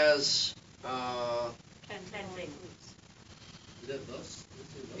has Cleansing. Is that thus?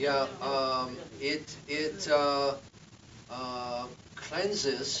 yeah it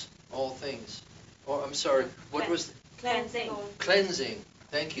cleanses all things. Or I'm sorry, what was Cleansing. cleansing?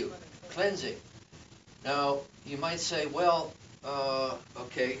 Thank you, cleansing. Now you might say, well,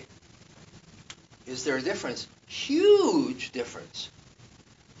 okay, is there a difference? Huge difference.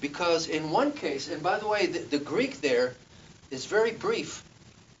 Because in one case, and by the way, the Greek there is very brief,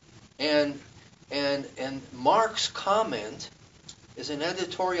 and Mark's comment is an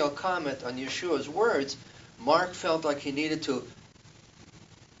editorial comment on Yeshua's words. Mark felt like he needed to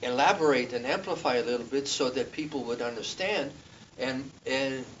elaborate and amplify a little bit so that people would understand,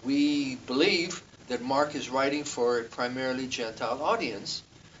 and we believe that Mark is writing for a primarily Gentile audience.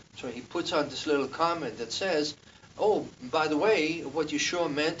 So he puts on this little comment that says, oh, by the way, what Yeshua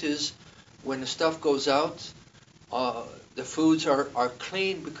meant is when the stuff goes out, the foods are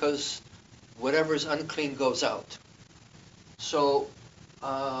clean because whatever is unclean goes out. So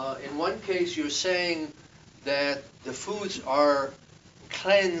in one case you're saying that the foods are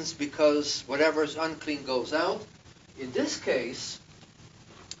cleansed because whatever is unclean goes out. In this case,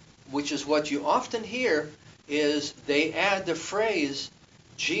 which is what you often hear, is they add the phrase,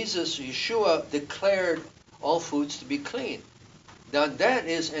 Yeshua declared all foods to be clean. Now that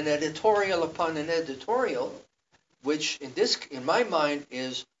is an editorial upon an editorial, which in my mind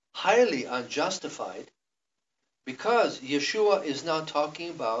is highly unjustified, because Yeshua is not talking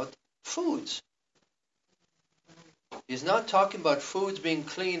about foods. He's not talking about foods being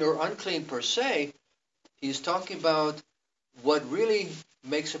clean or unclean per se. He's talking about what really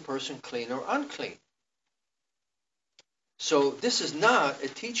makes a person clean or unclean. So this is not a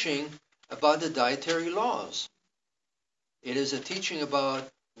teaching about the dietary laws. It is a teaching about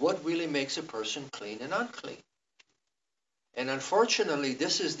what really makes a person clean and unclean. And unfortunately,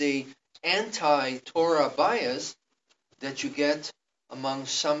 this is the anti-Torah bias that you get among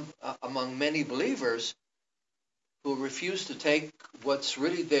many believers who refuse to take what's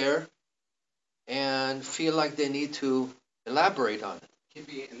really there and feel like they need to elaborate on it.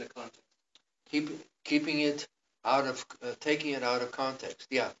 Keeping it in the context. Keeping it out of, taking it out of context.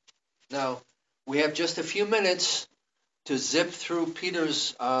 Yeah. Now, we have just a few minutes to zip through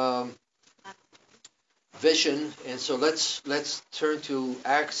Peter's vision, and so let's turn to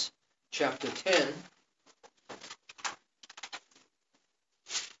Acts chapter 10.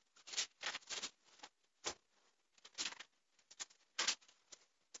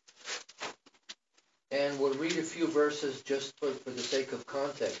 And we'll read a few verses just for the sake of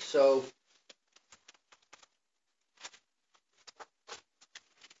context. So,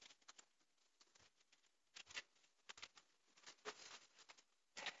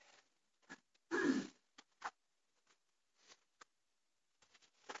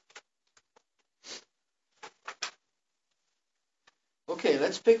 okay,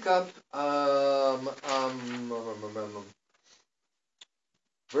 let's pick up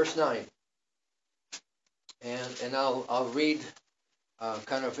verse 9. And I'll read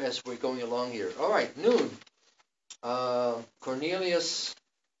kind of as we're going along here. All right, noon. Cornelius's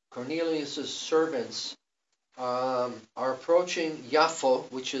servants are approaching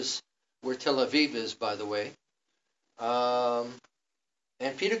Yaffo, which is where Tel Aviv is, by the way. And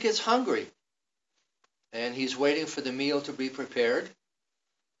Peter gets hungry, and he's waiting for the meal to be prepared.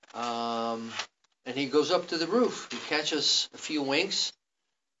 And he goes up to the roof. He catches a few winks,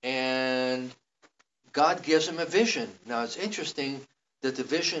 and God gives him a vision. Now, it's interesting that the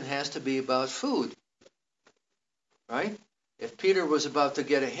vision has to be about food, right? If Peter was about to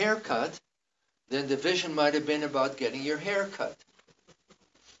get a haircut, then the vision might have been about getting your hair cut.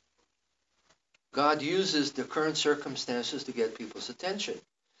 God uses the current circumstances to get people's attention.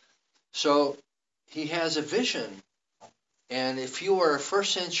 So he has a vision. And if you are a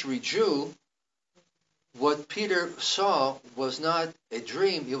first century Jew, what Peter saw was not a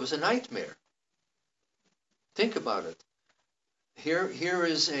dream, it was a nightmare. Think about it. Here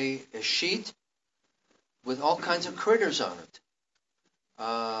is a sheet with all kinds of critters on it.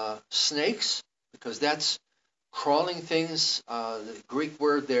 Snakes, because that's crawling things. The Greek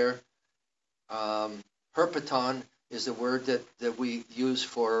word there, herpeton, is the word that we use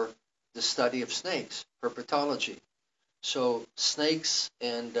for the study of snakes, herpetology. So snakes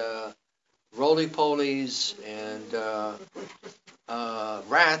and roly-polies and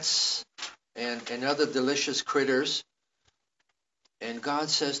rats and other delicious critters. And God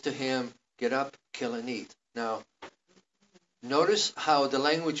says to him, get up, kill and eat. Now, notice how the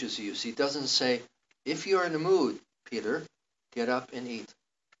language is used. He doesn't say, if you're in the mood, Peter, get up and eat.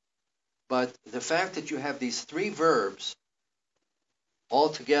 But the fact that you have these three verbs all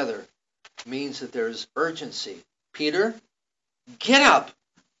together means that there's urgency. Peter, get up,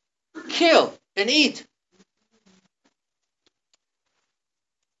 kill and eat.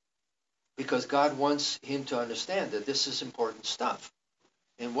 Because God wants him to understand that this is important stuff.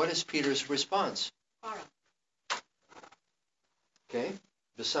 And what is Peter's response? Horror. Okay.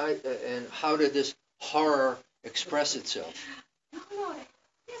 And how did this horror express itself? No, Lord.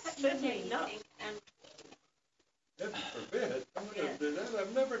 Yes, certainly not. Heaven forbid. I'm going to do that.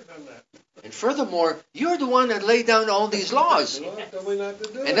 I've never done that. And furthermore, you're the one that laid down all these laws. The Lord told me not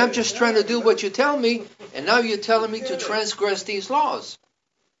to do And it. I'm just trying to do what you tell me, and now you're telling me to transgress these laws.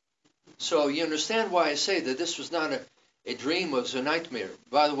 So you understand why I say that this was not a dream, it was a nightmare.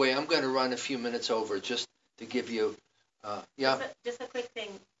 By the way, I'm going to run a few minutes over just to give you, yeah. Just a quick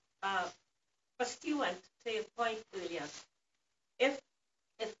thing. For Stuart, to your point earlier, if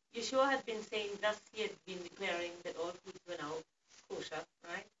Yeshua had been saying, thus he had been declaring that all foods were now kosher,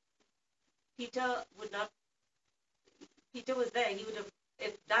 right? Peter was there. He would have,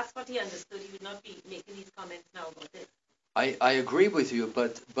 if that's what he understood, he would not be making these comments now about this. I agree with you,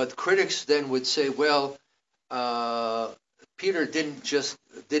 but critics then would say, well, Peter didn't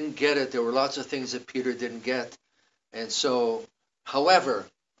get it. There were lots of things that Peter didn't get. And so, however,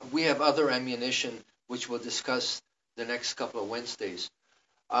 we have other ammunition, which we'll discuss the next couple of Wednesdays.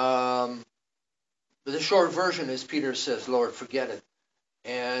 But the short version is Peter says, Lord, forget it.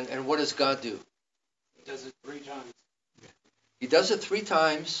 And what does God do? He does it 3 times. He does it 3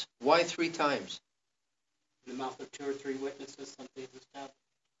 times. Why 3 times? In the mouth of 2 or 3 witnesses, something is established.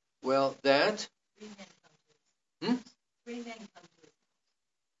 Well, that. 3 men come to his house. 3 men come to his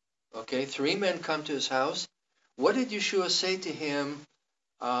house. Okay, 3 men come to his house. What did Yeshua say to him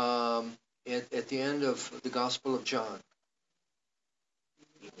at the end of the Gospel of John?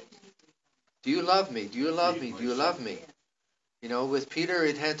 Do you love me? Do you love me? Do you love me? You know, with Peter,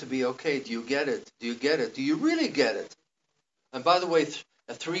 it had to be, okay, do you get it? Do you get it? Do you really get it? And by the way,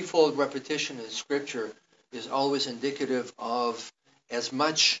 a threefold repetition in Scripture is always indicative of as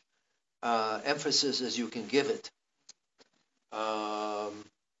much emphasis as you can give it.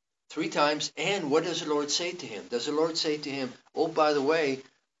 3 times, and what does the Lord say to him? Does the Lord say to him, oh, by the way,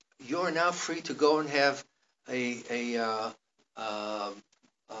 you're now free to go and have a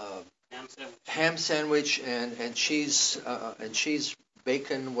ham sandwich and cheese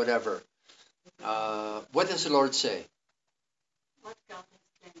bacon, whatever. What does the Lord say? What God has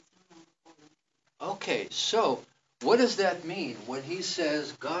cleansed, no longer holy. Okay, so what does that mean when he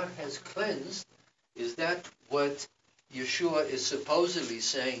says God has cleansed? Is that what Yeshua is supposedly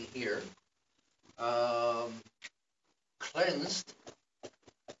saying here? Cleansed.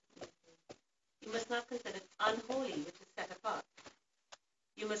 You must not consider unholy, which is set apart.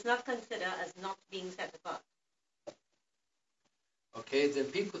 You must not consider as not being set apart. Okay, then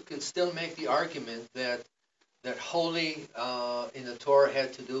people can still make the argument that holy in the Torah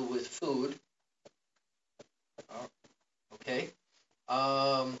had to do with food. Okay.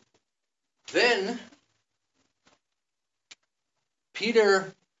 Then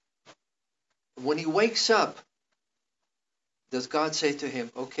Peter, when he wakes up, does God say to him,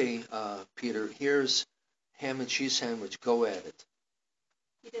 okay, Peter, here's ham and cheese sandwich, go at it.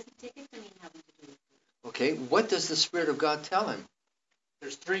 He doesn't take it to mean having to do with food. Okay, what does the Spirit of God tell him?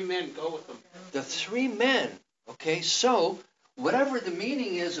 There's 3 men, go with them. The 3 men. Okay, so whatever the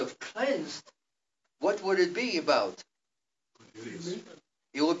meaning is of cleansed, what would it be about?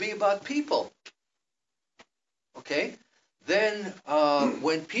 It would be about people. Okay, then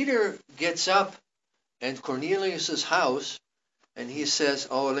when Peter gets up in Cornelius' house, and he says,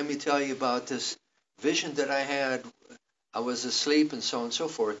 oh, let me tell you about this vision that I had. I was asleep and so on and so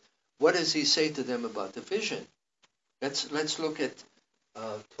forth. What does he say to them about the vision? Let's look at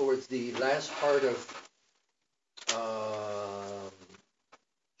towards the last part of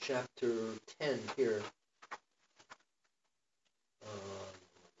chapter 10 here.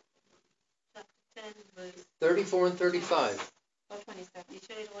 Chapter 10, verse 34 and 35. 27. You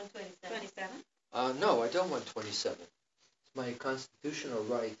sure you don't want 27? 27? No, I don't want 27. It's my constitutional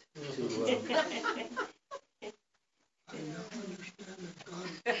right to... I now understand that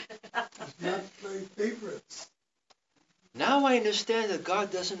God does not play favorites. Now I understand that God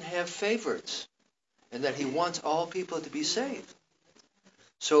doesn't have favorites and that he wants all people to be saved.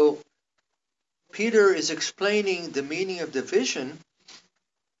 So Peter is explaining the meaning of the vision,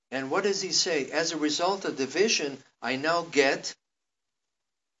 and what does he say? As a result of the vision, I now get...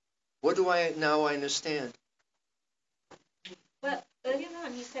 What do I now understand? Well, earlier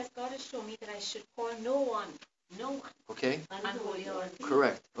on he says, God has shown me that I should call no one, Okay, unholy or unclean.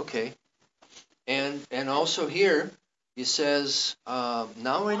 correct. Okay. And also here, he says, now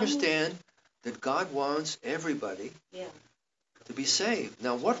I understand that God wants everybody Yeah. to be saved.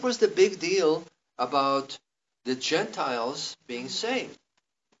 Now, what was the big deal about the Gentiles being saved?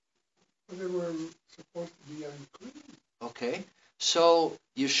 Well, they were supposed to be unclean. Okay. So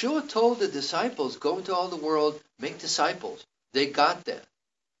Yeshua told the disciples, go into all the world, make disciples. They got that.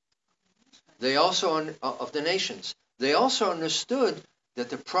 They also, of the nations, they also understood that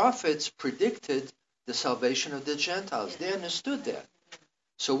the prophets predicted the salvation of the Gentiles. They understood that.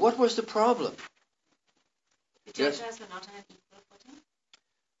 So what was the problem? The Gentiles were not on an equal footing?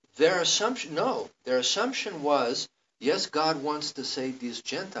 Their assumption was, yes, God wants to save these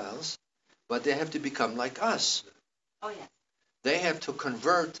Gentiles, but they have to become like us. Oh, yes. They have to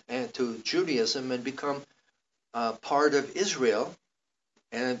convert to Judaism and become part of Israel,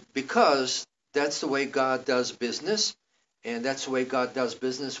 and because that's the way God does business, and that's the way God does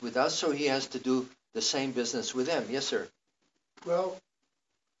business with us, so he has to do the same business with them. Yes, sir. Well,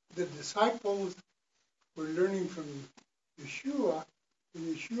 the disciples were learning from Yeshua,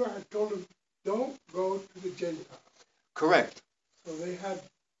 and Yeshua had told them, don't go to the Gentiles. Correct. So they had,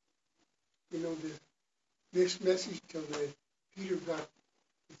 the mixed message till Peter got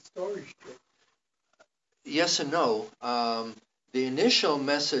the story straight. Yes and no. The initial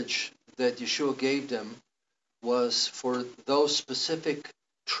message that Yeshua gave them was for those specific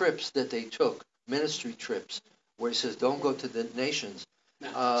trips that they took, ministry trips, where he says, don't go to the nations.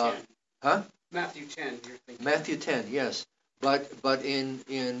 Matthew 10. Huh? Matthew 10, you're thinking. Matthew 10, yes. But in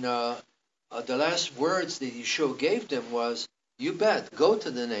the last words that Yeshua gave them was, you bet, go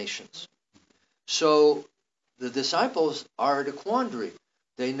to the nations. So the disciples are at a quandary.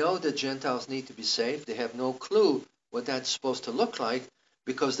 They know that Gentiles need to be saved. They have no clue what that's supposed to look like,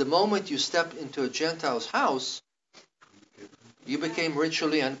 because the moment you step into a Gentile's house, you became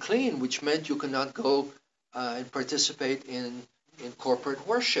ritually unclean, which meant you could not go and participate in in corporate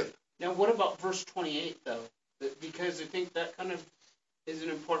worship. Now, what about verse 28, though? Because I think that kind of is an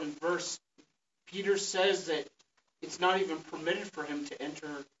important verse. Peter says that it's not even permitted for him to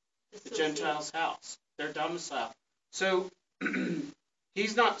enter the Gentiles' house, their domicile. So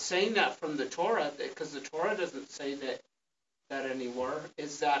he's not saying that from the Torah, because the Torah doesn't say that anywhere.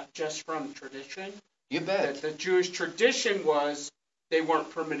 Is that just from tradition? You bet. That the Jewish tradition was they weren't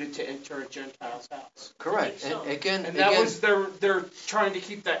permitted to enter a Gentile's house. Correct. And again, And that was they're trying to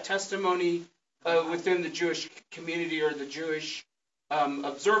keep that testimony within the Jewish community or the Jewish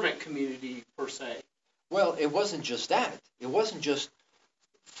observant community per se. well, it wasn't just that. It wasn't just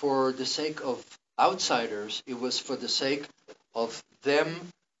for the sake of outsiders. It was for the sake of them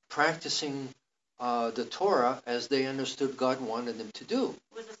practicing the Torah as they understood God wanted them to do.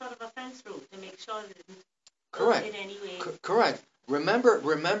 It was a sort of a fence route to make sure that it didn't Correct. in any way. Correct. Remember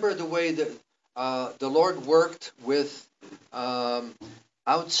the way that the Lord worked with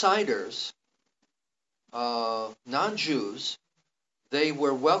outsiders, non-Jews. They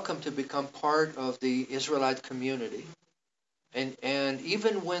were welcome to become part of the Israelite community. And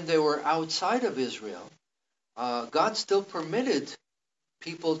even when they were outside of Israel, God still permitted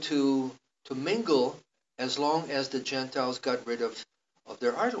people to mingle as long as the Gentiles got rid of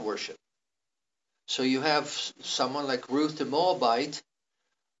their idol worship. So you have someone like Ruth the Moabite,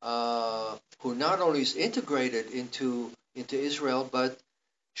 who not only is integrated into Israel, but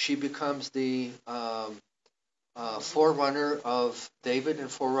she becomes the forerunner of David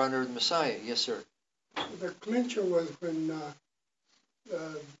and forerunner of the Messiah. Yes, sir. The clincher was when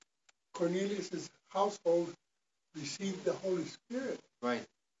Cornelius' household received the Holy Spirit. Right.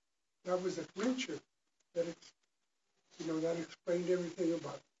 That was a clincher. That explained everything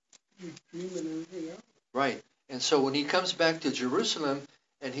about his dream and everything else. Right. And so when he comes back to Jerusalem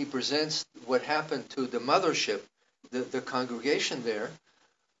and he presents what happened to the mothership, the congregation there,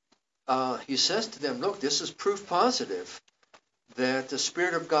 he says to them, look, this is proof positive that the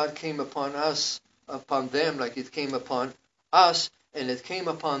Spirit of God came upon them like it came upon us, and it came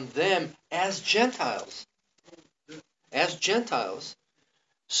upon them as Gentiles. As Gentiles.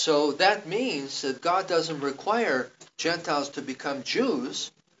 So that means that God doesn't require Gentiles to become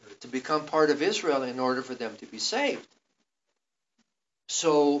Jews, to become part of Israel in order for them to be saved.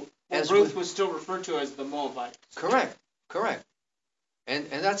 So, Well, Ruth was still referred to as the Moabite. Correct. And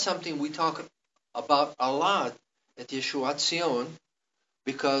that's something we talk about a lot at Yeshuat Zion,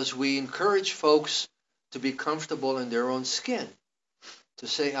 because we encourage folks to be comfortable in their own skin. To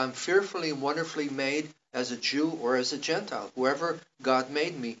say, I'm fearfully and wonderfully made as a Jew or as a Gentile. Whoever God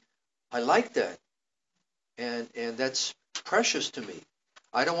made me, I like that. And that's precious to me.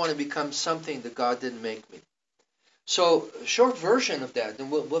 I don't want to become something that God didn't make me. So, short version of that,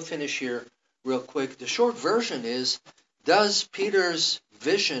 and we'll finish here real quick. The short version is, does Peter's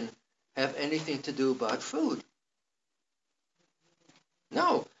vision have anything to do about food?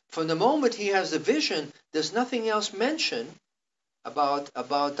 No. From the moment he has the vision, there's nothing else mentioned about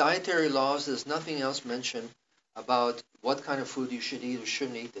dietary laws. There's nothing else mentioned about what kind of food you should eat or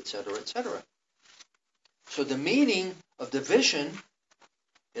shouldn't eat, etc., etc. So the meaning of the vision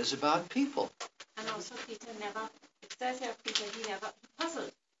is about people. And also Peter never, it says here Peter, he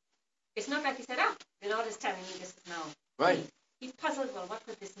puzzled. It's not like he said, the Lord is telling me this is now. Right. He puzzled, well, what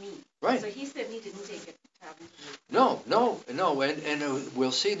could this mean? Right. So he certainly didn't take it terribly. No. And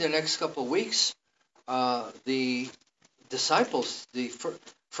we'll see in the next couple of weeks, the disciples, the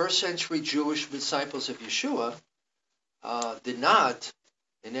first century Jewish disciples of Yeshua, did not,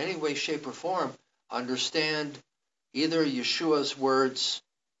 in any way, shape, or form, understand either Yeshua's words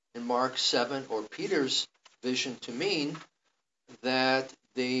in Mark 7 or Peter's vision to mean that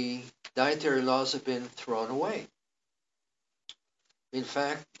the dietary laws have been thrown away. In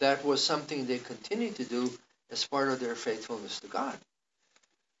fact, that was something they continued to do as part of their faithfulness to God.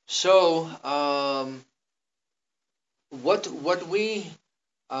 So, what we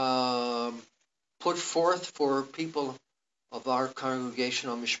put forth for people of our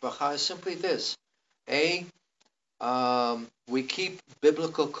congregational mishpacha is simply this. We keep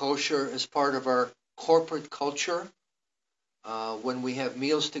biblical kosher as part of our corporate culture. When we have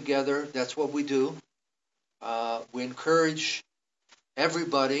meals together, that's what we do. We encourage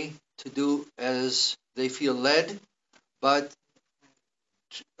everybody to do as they feel led, but,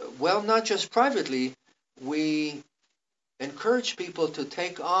 well, not just privately, we encourage people to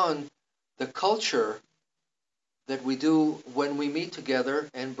take on the culture that we do when we meet together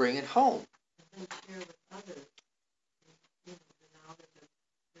and bring it home. And share with others, the knowledge of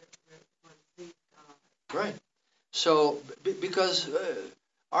one sees God. Right. So, because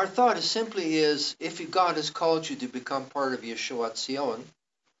Our thought is simply is, if God has called you to become part of Yeshua Tzion,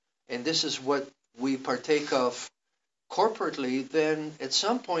 and this is what we partake of corporately, then at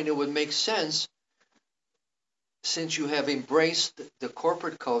some point it would make sense, since you have embraced the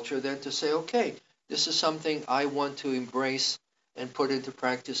corporate culture, then to say, okay, this is something I want to embrace and put into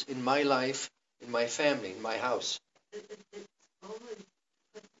practice in my life, in my family, in my house. It's always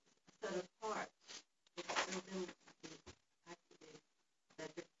set apart. It's within the activity that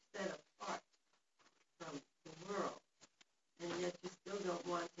you're set apart from the world, and yet you still don't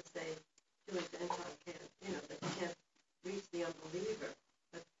want to say to a Gentile can't, that you can't reach the unbeliever,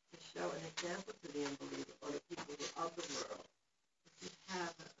 but to show an example to the unbeliever or the people who are of the world. If you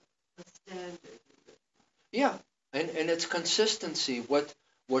have a standard. Yeah, and it's consistency. What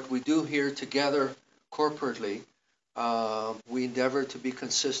we do here together corporately, we endeavor to be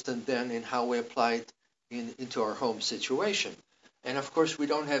consistent then in how we apply it into our home situation. And of course, we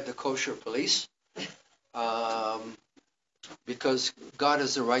don't have the kosher police because God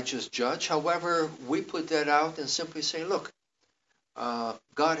is the righteous judge. However, we put that out and simply say, look,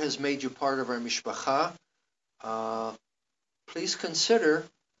 God has made you part of our mishpacha. Please consider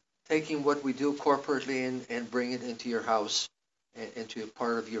taking what we do corporately and bring it into your house, into a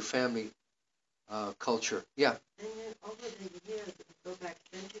part of your family culture. Yeah. And then over the years, if you go back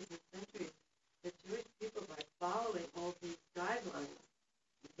centuries and centuries, the Jewish people, by following all these guidelines,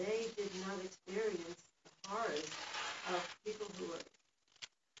 they did not experience the horrors of people who were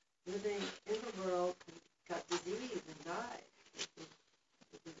living in the world and got disease and died.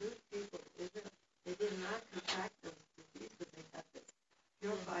 The Jewish people, Israel, they did not contract those diseases because they had this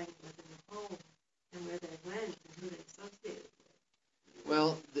purifying within the home and where they went and who they associated with.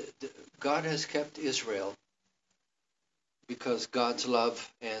 Well, God has kept Israel because God's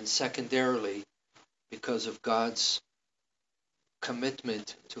love, and secondarily because of God's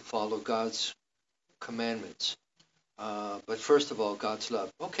commitment to follow God's commandments. But first of all, God's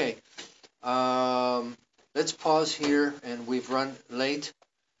love. Okay, let's pause here, and we've run late,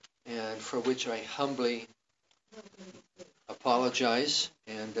 and for which I humbly apologize.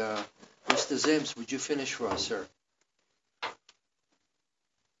 And Mr. Zims, would you finish for us, sir?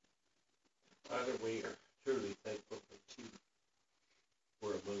 Father, we are truly thankful that you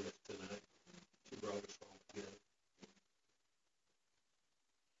were among us tonight. You brought us all together.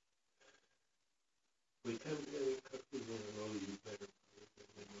 We come together because we want to know you better than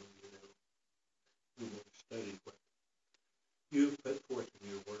we know you now. We want to study what you put forth in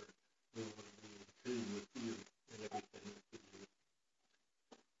your word. We want to be in tune with you in everything that we do.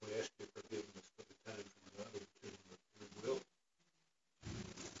 We ask you forgiveness for the times we're not in tune with your will.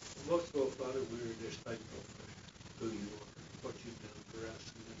 And most of all, Father, we're just thankful for who you are, what you've done for us,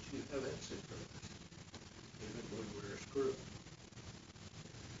 and that you have answered for us, even when we're screwed.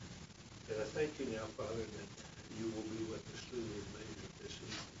 And I thank you now, Father, that you will be with us through the remainder of this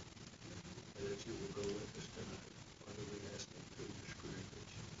evening, and that you will go with us tonight. Father, we ask that through your Spirit that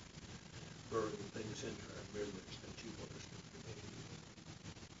you burn things into our memories that you want us to forget.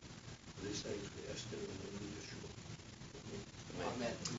 For these things we ask in the name of Yeshua. Amen. Amen.